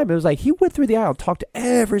at the time it was like he went through the aisle, talked to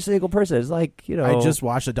every single person. It's like, I just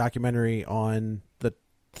watched a documentary on the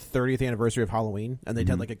 30th anniversary of Halloween, and they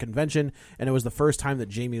did like a convention, and it was the first time that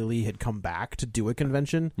Jamie Lee had come back to do a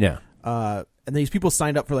convention. Yeah. And these people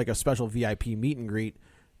signed up for like a special VIP meet and greet,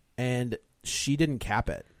 and she didn't cap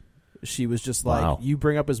it. She was just like, you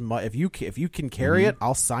bring up as much, if you can carry it,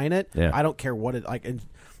 I'll sign it. Yeah. I don't care what it like. And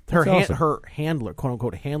her her handler, quote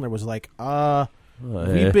unquote handler, was like,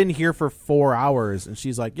 we've been here for 4 hours, and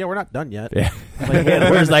she's like, yeah, we're not done yet. Yeah. Like,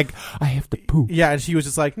 handler's like, I have to poop. Yeah, and she was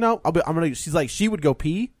just like, no, I'm gonna. She's like, she would go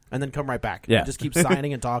pee and then come right back. Yeah. And just keep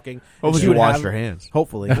signing and talking. Hopefully she she would washed have- her hands.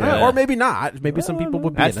 Hopefully, or maybe not. Maybe some people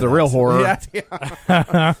would. Be That's into the real that. horror.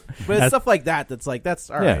 Yeah. But it's stuff like that. That's like, that's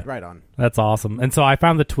all right. Right on. That's awesome. And so I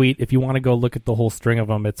found the tweet. If you want to go look at the whole string of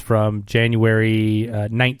them, it's from January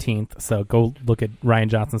 19th. So go look at Ryan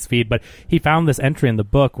Johnson's feed. But he found this entry in the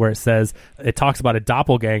book where it talks about a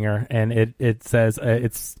doppelganger, and it says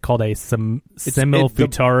it's called a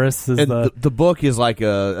similfutaris. The book is like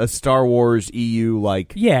a Star Wars EU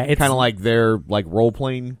it's kind of like their role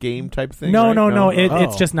playing game type thing. No, right? no.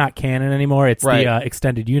 It's just not canon anymore. It's the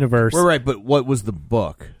extended universe. Right. But what was the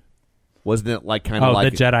book? Wasn't it like kind of the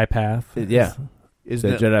Jedi Path? Yeah. Is the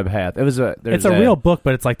Jedi Path? It was it's a real book,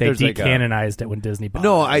 but it's like they decanonized it when Disney bought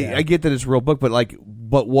No, it. I get that it's a real book, but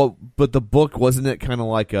but the book, wasn't it kind of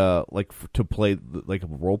like to play like a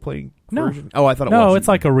role playing version? Oh, I thought it was. No, it's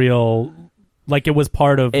like a real, like it was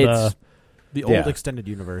part of the old extended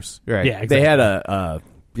universe. Right. Yeah, exactly. They had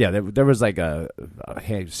there was like a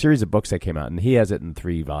series of books that came out, and he has it in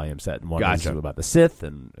 3 volume set. And one is about the Sith,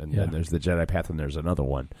 and then there's the Jedi Path, and there's another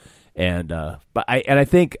one. And I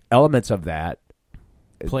think elements of that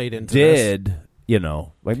played into this.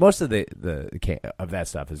 Like most of the of that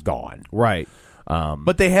stuff is gone, right?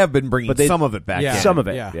 But they have been bringing some of it back. Yeah. in. Some of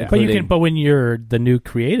it, yeah. yeah. But when you're the new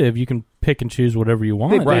creative, you can pick and choose whatever you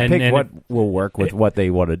want. They pick what will work with what they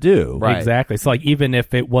want to do. Right. Exactly. So like even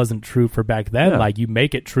if it wasn't true for back then, like you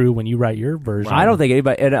make it true when you write your version. I don't think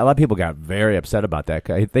anybody, and a lot of people got very upset about that.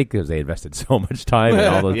 I think because they invested so much time in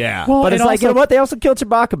all those. Well, but it's like, you know what? They also killed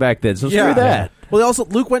Chewbacca back then, so screw that. Well,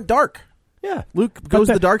 Luke went dark. Yeah, Luke goes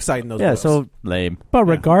to the dark side in those books. So lame. But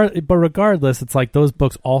regardless, it's like those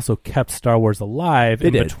books also kept Star Wars alive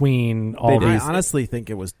between all these. I honestly think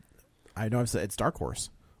it was. I know I've said it's Dark Horse.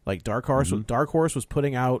 Like Dark Horse was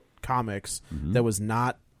putting out comics that was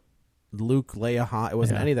not Luke, Leia, Han. It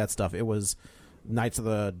wasn't any of that stuff. It was Knights of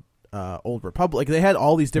the Old Republic. They had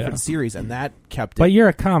all these different series, and that kept it. But you're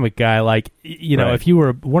a comic guy, like if you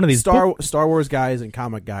were one of these Star Wars guys and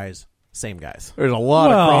comic guys. Same guys. There's a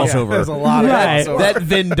lot of crossover. There's a lot of crossover. That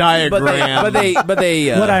Venn diagram. But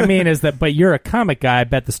they. What I mean is that, but you're a comic guy. I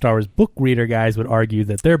bet the Star Wars book reader guys would argue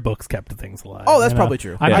that their books kept things alive. Oh, that's probably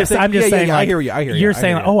true. I'm just saying. I hear you. You're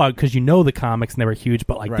saying, because you know the comics and they were huge,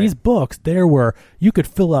 but like these books, you could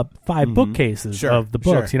fill up 5 bookcases of the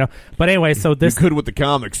books, But anyway, so this you could with the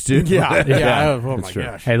comics too. Yeah. Oh my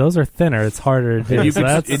gosh. Hey, those are thinner. It's harder to do.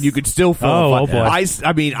 And you could still fill. Oh boy. I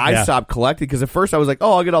stopped collecting because at first I was like,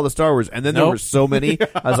 I'll get all the Star Wars, and then there were so many.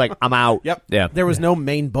 I was like, I'm out. Yep. Yeah. There was no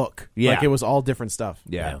main book. Yeah. Like it was all different stuff.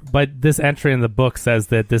 Yeah. But this entry in the book says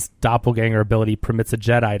that this doppelganger ability permits a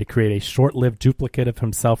Jedi to create a short-lived duplicate of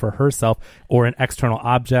himself or herself or an external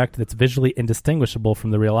object that's visually indistinguishable from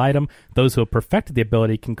the real item. Those who have perfected the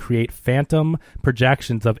ability can create phantom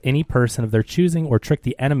projections of any person of their choosing or trick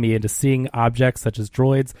the enemy into seeing objects such as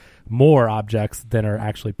droids, more objects than are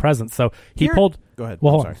actually present. So he pulled... Go ahead.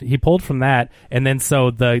 Well, he pulled from that, and then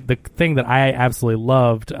so the thing that I absolutely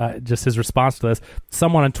loved, just his response to this,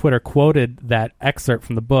 someone on Twitter quoted that excerpt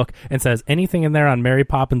from the book and says, anything in there on Mary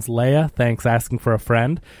Poppins Leia? Thanks, asking for a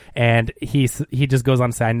friend. And he just goes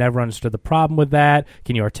on to say, I never understood the problem with that.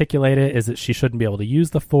 Can you articulate it? Is it she shouldn't be able to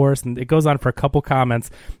use the Force? And it goes on for a couple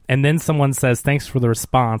comments, and then someone says, thanks for the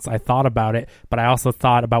response. I thought about it, but I also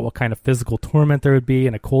thought about what kind of physical torment there would be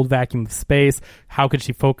in a cold vacuum of space. How could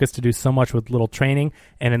she focus to do so much with little training?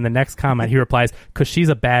 And in the next comment, he replies, "Because she's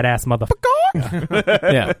a badass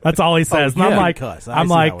motherfucker." Yeah, that's all he says. And I'm like,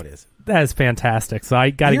 that is fantastic. So I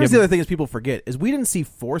got to. Here's the other thing is people forget is we didn't see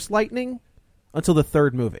Force lightning until the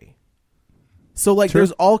 3rd movie. So like,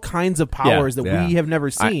 there's all kinds of powers that we have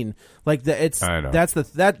never seen.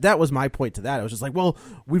 That was my point to that. I was just like, well,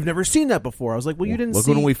 we've never seen that before. I was like, well, you didn't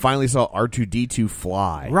see when we finally saw R2-D2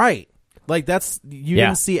 fly, right? Like you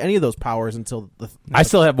didn't see any of those powers until I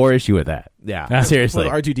still have more issue with that. Yeah, seriously.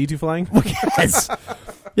 R2-D2 flying?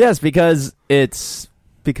 Yes, because it's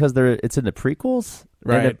in the prequels,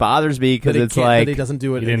 right? And it bothers me because it's like he doesn't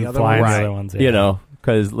do it. He didn't fly in the other ones,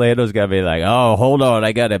 because Lando's got to be like, oh, hold on,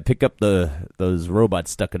 I got to pick up those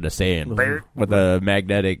robots stuck in the sand with the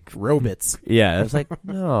magnetic robots. Yeah, it's like,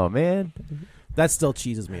 no, man. That still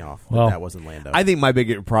cheeses me off. That wasn't Lando. I think my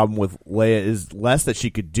bigger problem with Leia is less that she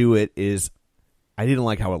could do it. Is I didn't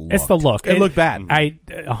like how it looked. It's the look. It looked bad.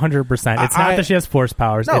 100%. It's not that she has Force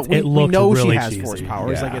powers. No, it looks we know really she has cheesy. Force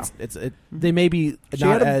powers. Yeah. Like they may be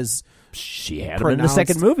not as she had them in the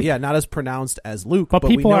second movie. Yeah, not as pronounced as Luke, but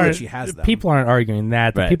we know that she has them. People aren't arguing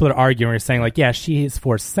that. The people that are arguing are saying like, yeah, she is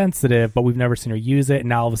Force sensitive, but we've never seen her use it, and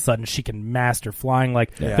now all of a sudden she can master flying.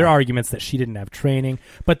 Like there are arguments that she didn't have training,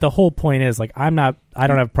 but the whole point is like I don't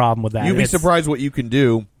have a problem with that. You'd be surprised what you can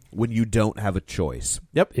do when you don't have a choice.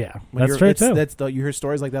 Yep. Yeah, that's true too. You hear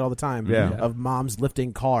stories like that all the time. Of moms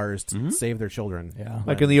lifting cars to save their children. Yeah,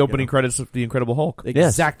 like in the opening credits of The Incredible Hulk.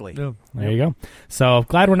 Exactly. Yeah. There you go. So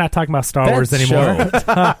glad we're not talking about Star Wars anymore.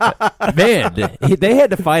 Man, they had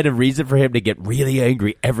to find a reason for him to get really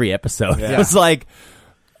angry every episode. Yeah. It was like,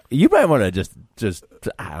 you might want to just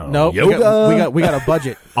I don't know. Yoga. We got a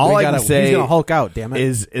budget. All I can say he's gonna Hulk out. Damn it!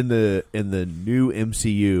 Is in the new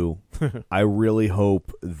MCU. I really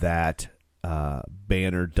hope that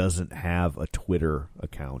Banner doesn't have a Twitter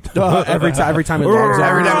account. Every time it logs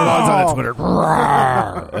on Twitter.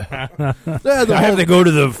 I have to go to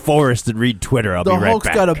the forest and read Twitter. I'll be right back. The Hulk's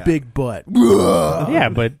got a big butt. Yeah,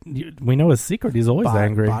 but we know his secret. He's always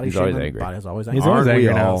angry. He's always angry. He's always angry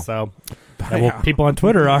now. So people on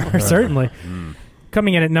Twitter are certainly.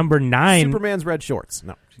 Coming in at number 9. Superman's red shorts.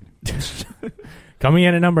 No. Coming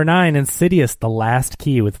in at number 9, Insidious: The Last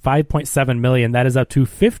Key with $5.7 million. That is up to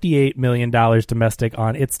 $58 million domestic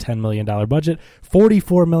on its $10 million budget.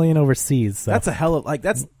 $44 million overseas. So. That's a hell of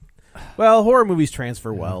well, horror movies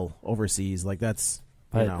transfer well overseas. Like that's.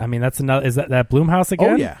 I mean, that's another. Is that Blumhouse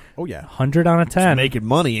again? Oh yeah. 100 on a 10. It's making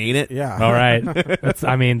money, ain't it? Yeah. All right.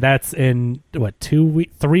 That's in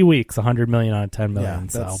 3 weeks. $100 million on $10 million.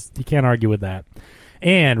 So you can't argue with that.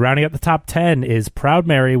 And rounding up the top 10 is Proud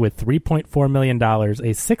Mary with $3.4 million, a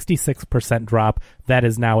 66% drop. That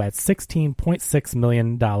is now at $16.6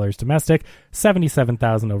 million domestic,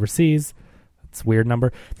 $77,000 overseas. It's a weird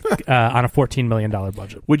number. On a $14 million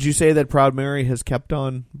budget. Would you say that Proud Mary has kept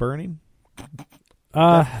on burning?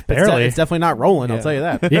 Barely. It's definitely not rolling, I'll tell you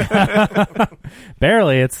that. Yeah.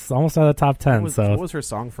 Barely. It's almost out of the top 10. What was her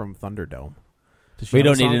song from Thunderdome? We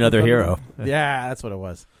don't need another hero. Yeah, that's what it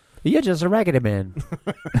was. You're just a raggedy man.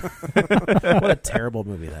 What a terrible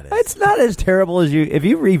movie that is. It's not as terrible as you... If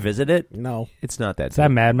you revisit it, no, it's not that. Is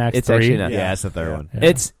that Mad Max 3? It's actually not. Yeah, it's the third one.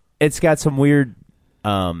 Yeah. It's got some weird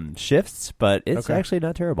shifts, but it's actually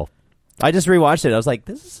not terrible. I just rewatched it. I was like,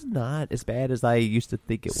 this is not as bad as I used to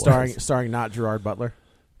think it was. Starring not Gerard Butler.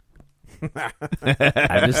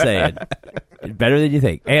 I'm just saying. Better than you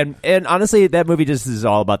think. And honestly, that movie just is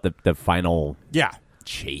all about the final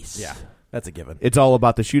chase. Yeah. That's a given. It's all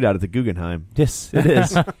about the shootout at the Guggenheim. Yes, it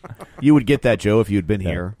is. You would get that, Joe, if you'd been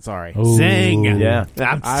here. Sorry. Ooh. Zing. Yeah.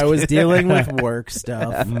 I was dealing with work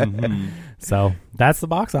stuff. So that's the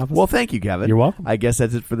box office. Well, thank you, Kevin. You're welcome. I guess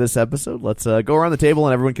that's it for this episode. Let's go around the table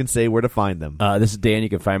and everyone can say where to find them. This is Dan. You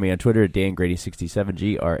can find me on Twitter at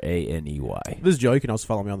DanGrady67, GRANEY. This is Joe. You can also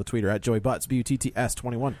follow me on the Twitter at Joey Butts,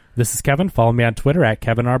 BUTTS21. This is Kevin. Follow me on Twitter at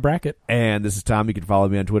Kevin R. Brackett. And this is Tom. You can follow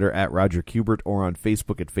me on Twitter at Roger Kubert or on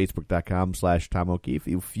Facebook at Facebook.com/Tom O'Keefe.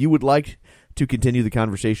 If you would like to continue the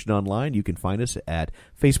conversation online, you can find us at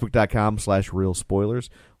Facebook.com/Real Spoilers.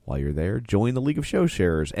 While you're there, join the League of Show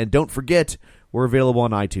Sharers. And don't forget, we're available on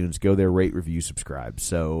iTunes. Go there, rate, review, subscribe.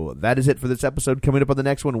 So that is it for this episode. Coming up on the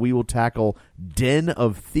next one, we will tackle Den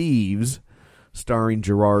of Thieves, starring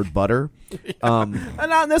Gerard Butler. And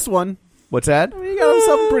not in this one. What's that? You got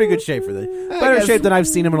himself in pretty good shape for this. Better shape than I've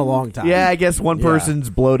seen him in a long time. Yeah, I guess one person's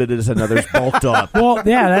bloated as another's bulked up. Well,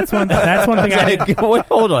 yeah, that's one thing I didn't...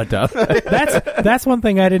 Hold on, Tom. That's one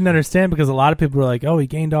thing I didn't understand, because a lot of people were like, oh, he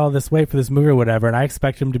gained all this weight for this movie or whatever, and I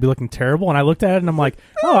expect him to be looking terrible, and I looked at it and I'm like,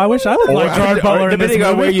 oh, I wish I looked like Gerard Butler in this movie.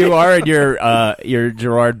 Depending on where you are in your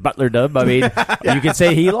Gerard Butler dub, I mean, you could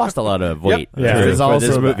say he lost a lot of weight for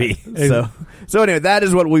this movie. So anyway, that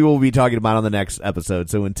is what we will be talking about on the next episode.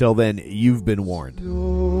 So until then, you've been warned.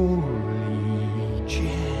 Slowly,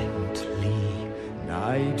 gently,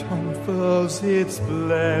 night unfurls its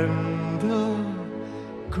splendor.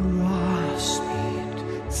 Grasp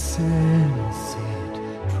it, sense it,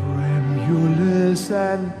 tremulous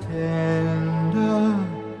and tender.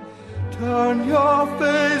 Turn your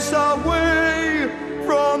face away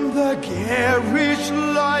from the garish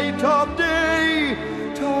light of day.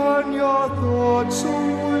 Turn your thoughts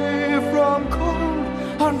away from cold,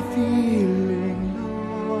 unfeeling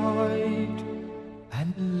light,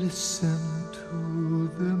 and listen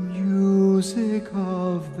to the music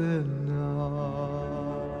of the night.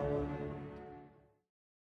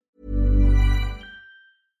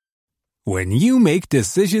 When you make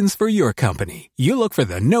decisions for your company, you look for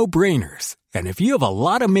the no-brainers. And if you have a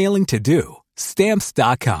lot of mailing to do,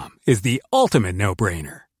 Stamps.com is the ultimate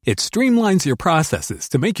no-brainer. It streamlines your processes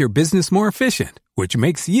to make your business more efficient, which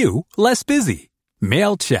makes you less busy.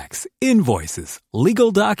 Mail checks, invoices, legal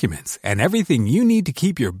documents, and everything you need to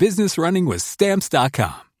keep your business running with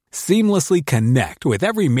Stamps.com. Seamlessly connect with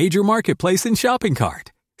every major marketplace and shopping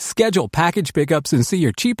cart. Schedule package pickups and see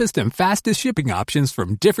your cheapest and fastest shipping options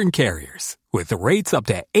from different carriers, with rates up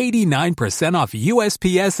to 89% off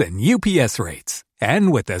USPS and UPS rates.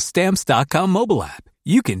 And with the Stamps.com mobile app,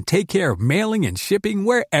 you can take care of mailing and shipping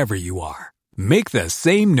wherever you are. Make the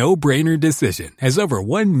same no-brainer decision as over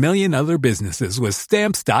 1 million other businesses with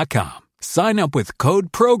Stamps.com. Sign up with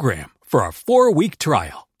code PROGRAM for a 4-week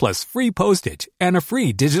trial, plus free postage and a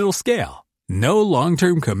free digital scale. No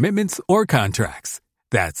long-term commitments or contracts.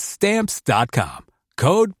 That's Stamps.com.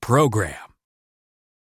 Code PROGRAM.